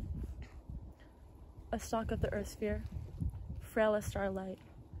 A stalk of the earth sphere, frail as starlight,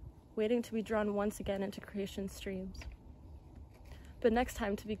 waiting to be drawn once again into creation's streams. But next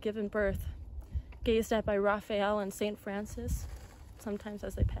time to be given birth, gazed at by Raphael and St. Francis, sometimes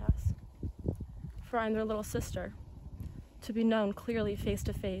as they pass. For I'm their little sister, to be known clearly face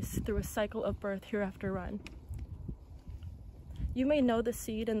to face through a cycle of birth hereafter run. You may know the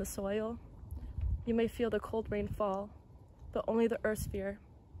seed in the soil, you may feel the cold rain fall, but only the earth sphere,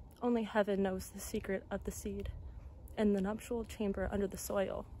 only heaven knows the secret of the seed and the nuptial chamber under the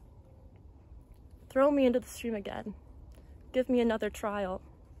soil. Throw me into the stream again. Give me another trial.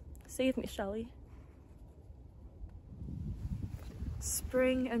 Save me, Shelley.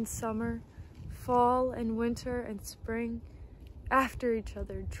 Spring and summer, fall and winter and spring, after each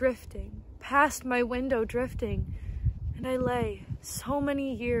other, drifting, past my window drifting, and I lay so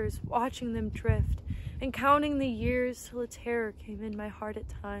many years watching them drift, and counting the years till a terror came in my heart at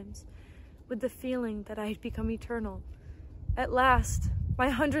times, with the feeling that I had become eternal. At last, my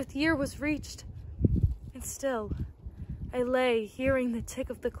 100th year was reached, and still I lay hearing the tick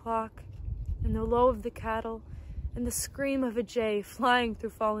of the clock, and the low of the cattle, and the scream of a jay flying through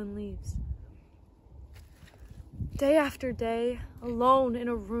fallen leaves. Day after day, alone in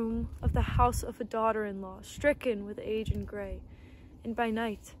a room of the house of a daughter-in-law, stricken with age and gray, and by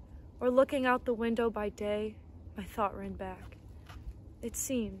night, or looking out the window by day, my thought ran back. It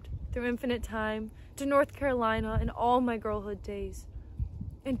seemed, through infinite time, to North Carolina and all my girlhood days.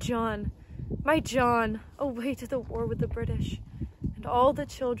 And John, my John, away to the war with the British, and all the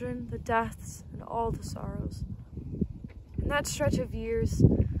children, the deaths, and all the sorrows. In that stretch of years,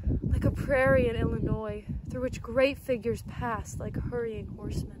 like a prairie in Illinois, through which great figures passed like hurrying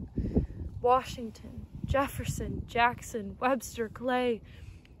horsemen. Washington, Jefferson, Jackson, Webster, Clay,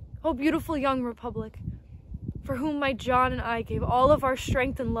 oh beautiful young republic, for whom my John and I gave all of our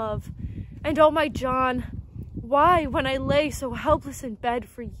strength and love. And oh my John, why, when I lay so helpless in bed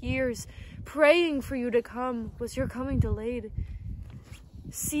for years, praying for you to come, was your coming delayed?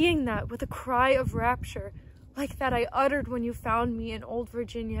 Seeing that with a cry of rapture, like that I uttered when you found me in old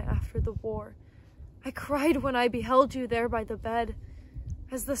Virginia after the war, I cried when I beheld you there by the bed,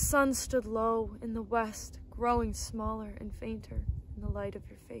 as the sun stood low in the west, growing smaller and fainter in the light of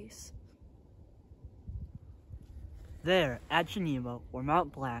your face. There, at Geneva, where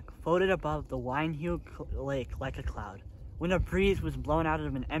Mount Black floated above the wine-hued lake like a cloud, when a breeze was blown out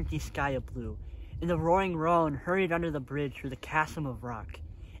of an empty sky of blue, and the roaring Rhone hurried under the bridge through the chasm of rock,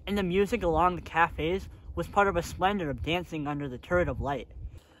 and the music along the cafes was part of a splendor of dancing under the turret of light.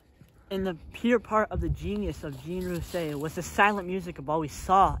 And the pure part of the genius of Jean Rousset was the silent music of all we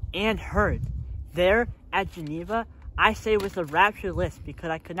saw and heard, There, at Geneva, I say with a rapture list because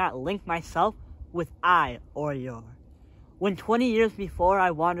I could not link myself with I or your. When 20 years before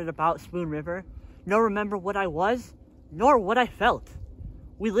I wandered about Spoon River, nor remember what I was, nor what I felt.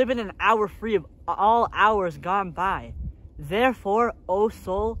 We live in an hour free of all hours gone by. Therefore, O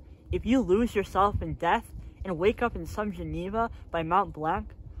soul, if you lose yourself in death and wake up in some Geneva by Mont Blanc,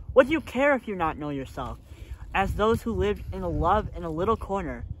 what do you care if you not know yourself? As those who lived in a love in a little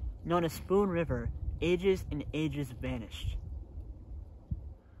corner, known as Spoon River, ages and ages vanished.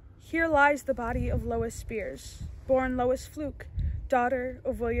 Here lies the body of Lois Spears, born Lois Fluke, daughter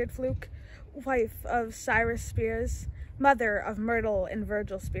of Willard Fluke, wife of Cyrus Spears, mother of Myrtle and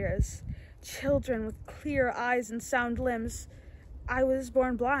Virgil Spears, children with clear eyes and sound limbs. I was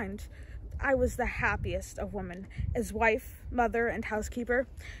born blind. I was the happiest of women, as wife, mother, and housekeeper,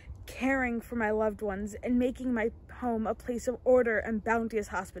 caring for my loved ones and making my home a place of order and bounteous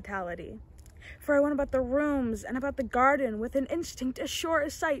hospitality. For I went about the rooms and about the garden with an instinct as sure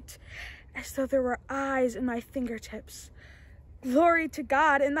as sight, as though there were eyes in my fingertips. Glory to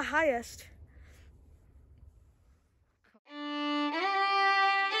God in the highest.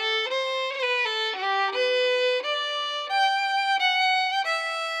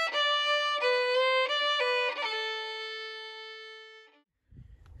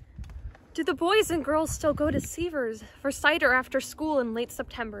 Do the boys and girls still go to Seaver's for cider after school in late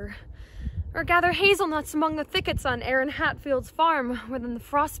September? Or gather hazelnuts among the thickets on Aaron Hatfield's farm when the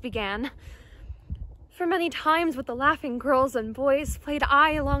frost began? For many times with the laughing girls and boys played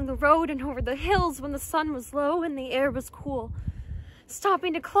I along the road and over the hills when the sun was low and the air was cool,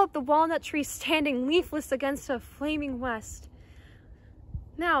 stopping to club the walnut tree standing leafless against a flaming west.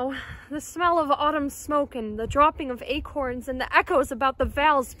 Now, the smell of autumn smoke and the dropping of acorns and the echoes about the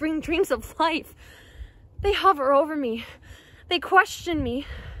vales bring dreams of life. They hover over me. They question me.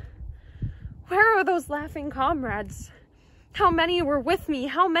 Where are those laughing comrades? How many were with me?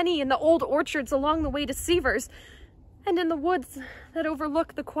 How many in the old orchards along the way to Seaver's and in the woods that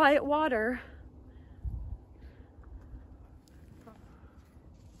overlook the quiet water?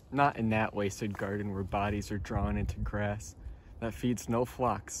 Not in that wasted garden where bodies are drawn into grass that feeds no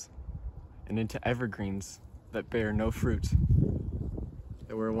flocks, and into evergreens that bear no fruit.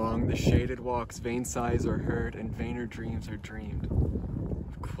 That where along the shaded walks vain sighs are heard and vainer dreams are dreamed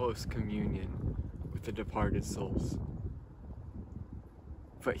of close communion with the departed souls.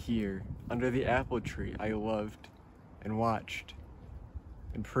 But here, under the apple tree, I loved and watched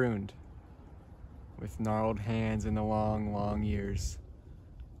and pruned with gnarled hands in the long, long years.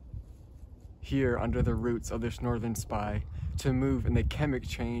 Here, under the roots of this northern spy, to move in the chemic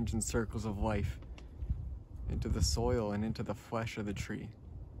change and circles of life, into the soil and into the flesh of the tree,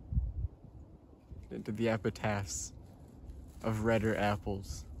 into the epitaphs of redder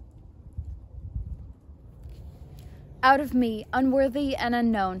apples. Out of me, unworthy and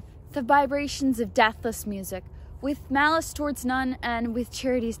unknown, the vibrations of deathless music, with malice towards none and with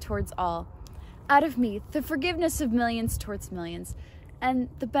charities towards all. Out of me, the forgiveness of millions towards millions, and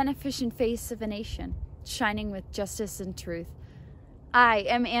the beneficent face of a nation, shining with justice and truth. I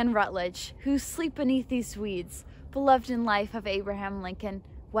am Anne Rutledge, who sleep beneath these weeds, beloved in life of Abraham Lincoln,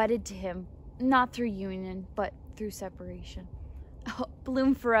 wedded to him, not through union, but through separation. Oh,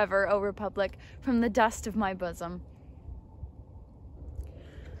 bloom forever, O Republic, from the dust of my bosom.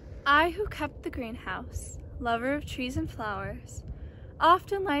 I who kept the greenhouse, lover of trees and flowers,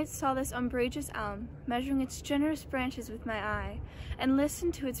 often light saw this umbrageous elm, measuring its generous branches with my eye, and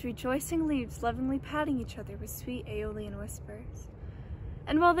listened to its rejoicing leaves lovingly patting each other with sweet aeolian whispers.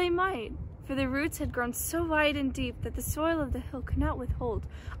 And well they might, for the roots had grown so wide and deep that the soil of the hill could not withhold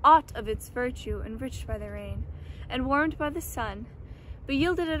aught of its virtue enriched by the rain, and warmed by the sun, but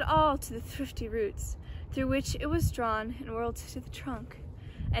yielded it all to the thrifty roots, through which it was drawn and whirled to the trunk,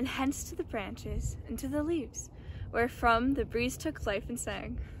 and hence to the branches and to the leaves, wherefrom the breeze took life and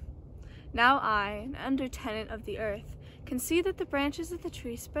sang. Now I, an under tenant of the earth, can see that the branches of the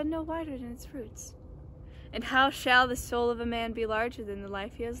tree spread no wider than its roots. And how shall the soul of a man be larger than the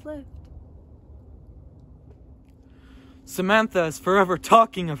life he has lived? Samantha is forever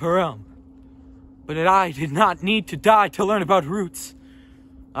talking of her elm, but I did not need to die to learn about roots.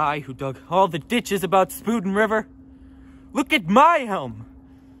 I who dug all the ditches about Spoon River. Look at my elm!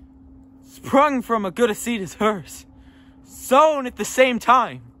 Sprung from a good a seed as hers, sown at the same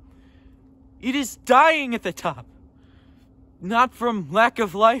time. It is dying at the top, not from lack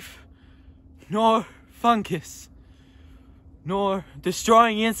of life, nor fungus, nor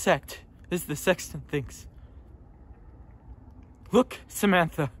destroying insect, as the sexton thinks. Look,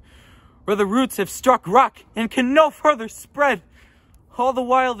 Samantha, where the roots have struck rock and can no further spread, all the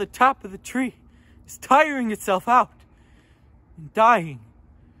while the top of the tree is tiring itself out and dying,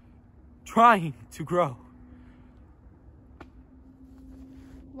 trying to grow.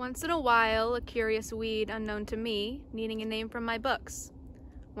 Once in a while, a curious weed unknown to me, needing a name from my books.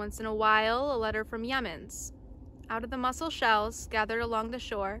 Once in a while, a letter from Yemen's. Out of the mussel shells gathered along the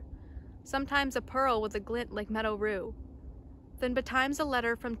shore, sometimes a pearl with a glint like meadow rue. Then betimes a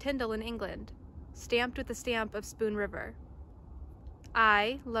letter from Tyndall in England, stamped with the stamp of Spoon River.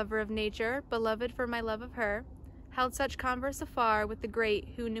 I, lover of nature, beloved for my love of her, held such converse afar with the great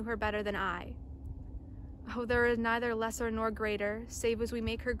who knew her better than I. Oh, there is neither lesser nor greater, save as we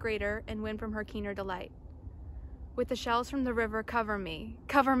make her greater and win from her keener delight. With the shells from the river, cover me,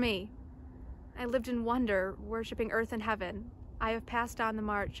 cover me! I lived in wonder, worshipping earth and heaven. I have passed on the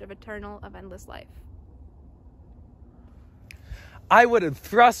march of endless life. I would have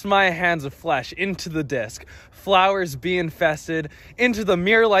thrust my hands of flesh into the disk, flowers be infested, into the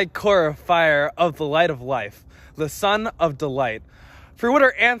mirror-like core of fire of the light of life, the sun of delight. For what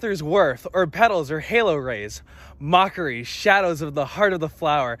are anthers worth, or petals, or halo rays? Mockery, shadows of the heart of the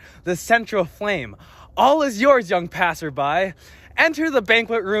flower, the central flame. All is yours, young passerby. Enter the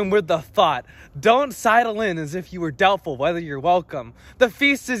banquet room with the thought. Don't sidle in as if you were doubtful whether you're welcome. The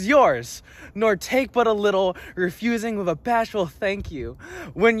feast is yours, nor take but a little, refusing with a bashful thank you.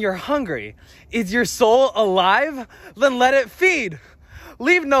 When you're hungry, is your soul alive? Then let it feed.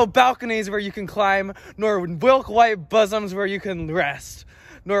 Leave no balconies where you can climb, nor milk-white bosoms where you can rest,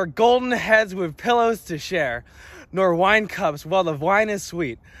 nor golden heads with pillows to share, nor wine cups while the wine is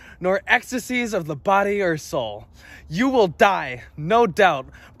sweet, nor ecstasies of the body or soul. You will die, no doubt,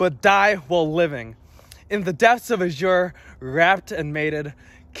 but die while living, in the depths of azure, wrapped and mated,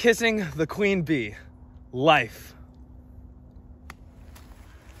 kissing the queen bee, life.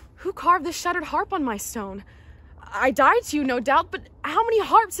 Who carved this shattered harp on my stone? I died to you, no doubt, but how many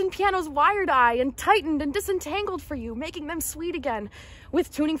harps and pianos wired I and tightened and disentangled for you, making them sweet again,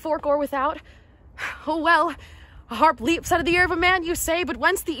 with tuning fork or without? Oh well, a harp leaps out of the ear of a man, you say, but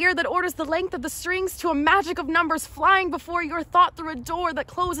whence the ear that orders the length of the strings to a magic of numbers flying before your thought through a door that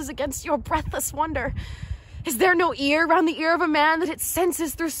closes against your breathless wonder? Is there no ear round the ear of a man that it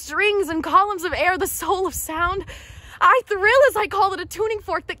senses through strings and columns of air the soul of sound? I thrill as I call it a tuning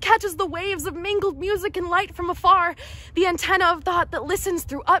fork that catches the waves of mingled music and light from afar, the antenna of thought that listens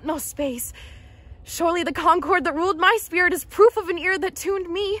through utmost space. Surely the concord that ruled my spirit is proof of an ear that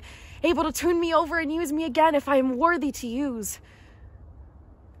tuned me, able to tune me over and use me again if I am worthy to use.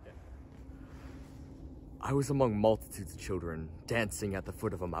 I was among multitudes of children, dancing at the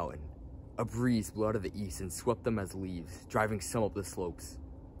foot of a mountain. A breeze blew out of the east and swept them as leaves, driving some up the slopes.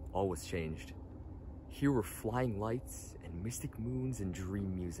 All was changed. Here were flying lights and mystic moons and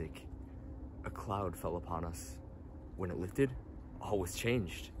dream music. A cloud fell upon us. When it lifted, all was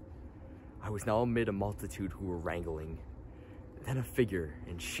changed. I was now amid a multitude who were wrangling. Then a figure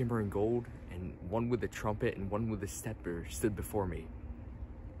in shimmering gold, and one with a trumpet and one with a stepper, stood before me.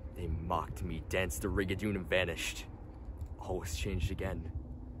 They mocked me, danced a rigadoon, and vanished. All was changed again.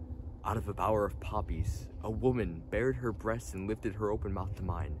 Out of a bower of poppies, a woman bared her breasts and lifted her open mouth to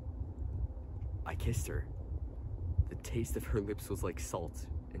mine. I kissed her. The taste of her lips was like salt,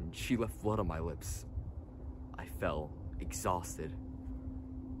 and she left blood on my lips. I fell, exhausted.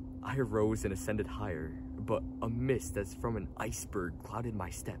 I arose and ascended higher, but a mist as from an iceberg clouded my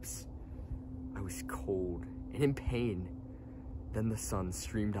steps. I was cold and in pain. Then the sun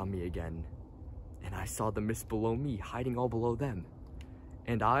streamed on me again, and I saw the mist below me hiding all below them.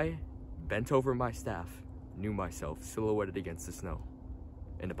 And I, bent over my staff, knew myself silhouetted against the snow.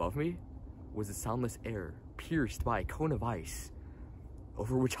 And above me was a soundless air, pierced by a cone of ice,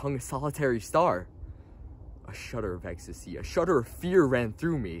 over which hung a solitary star. A shudder of ecstasy, a shudder of fear ran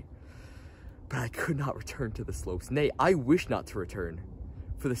through me. But I could not return to the slopes. Nay, I wished not to return,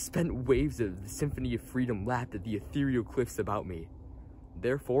 for the spent waves of the symphony of freedom lapped at the ethereal cliffs about me.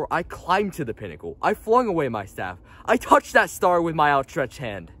 Therefore, I climbed to the pinnacle. I flung away my staff. I touched that star with my outstretched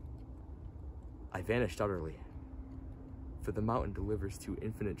hand. I vanished utterly, for the mountain delivers to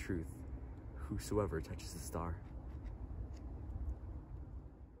infinite truth whosoever touches the star.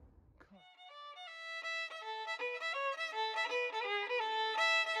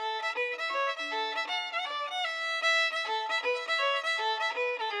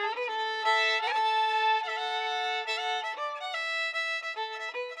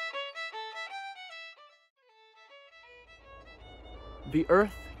 The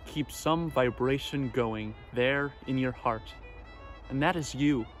earth keeps some vibration going there in your heart, and that is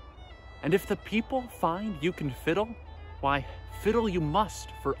you. And if the people find you can fiddle, why, fiddle you must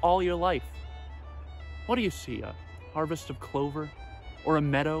for all your life. What do you see, a harvest of clover? or a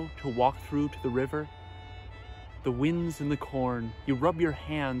meadow to walk through to the river. The winds in the corn, you rub your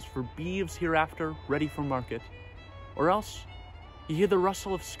hands for beeves hereafter ready for market. Or else, you hear the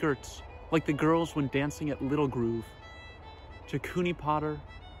rustle of skirts, like the girls when dancing at Little Groove. To Cooney Potter,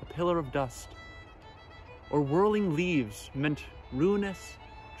 a pillar of dust. Or whirling leaves meant ruinous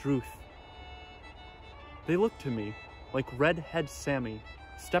druth. They look to me like redhead Sammy,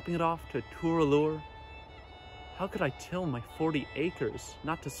 stepping it off to Tourallure. How could I till my 40 acres,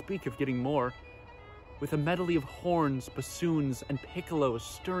 not to speak of getting more, with a medley of horns, bassoons, and piccolos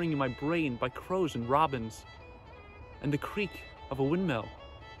stirring in my brain by crows and robins, and the creak of a windmill?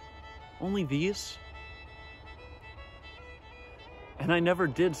 Only these? And I never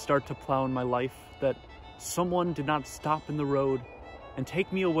did start to plow in my life that someone did not stop in the road and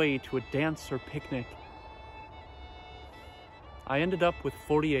take me away to a dance or picnic. I ended up with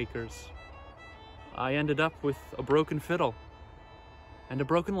 40 acres. I ended up with a broken fiddle, and a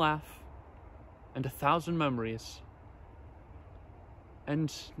broken laugh, and 1,000 memories,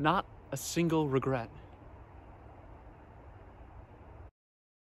 and not a single regret.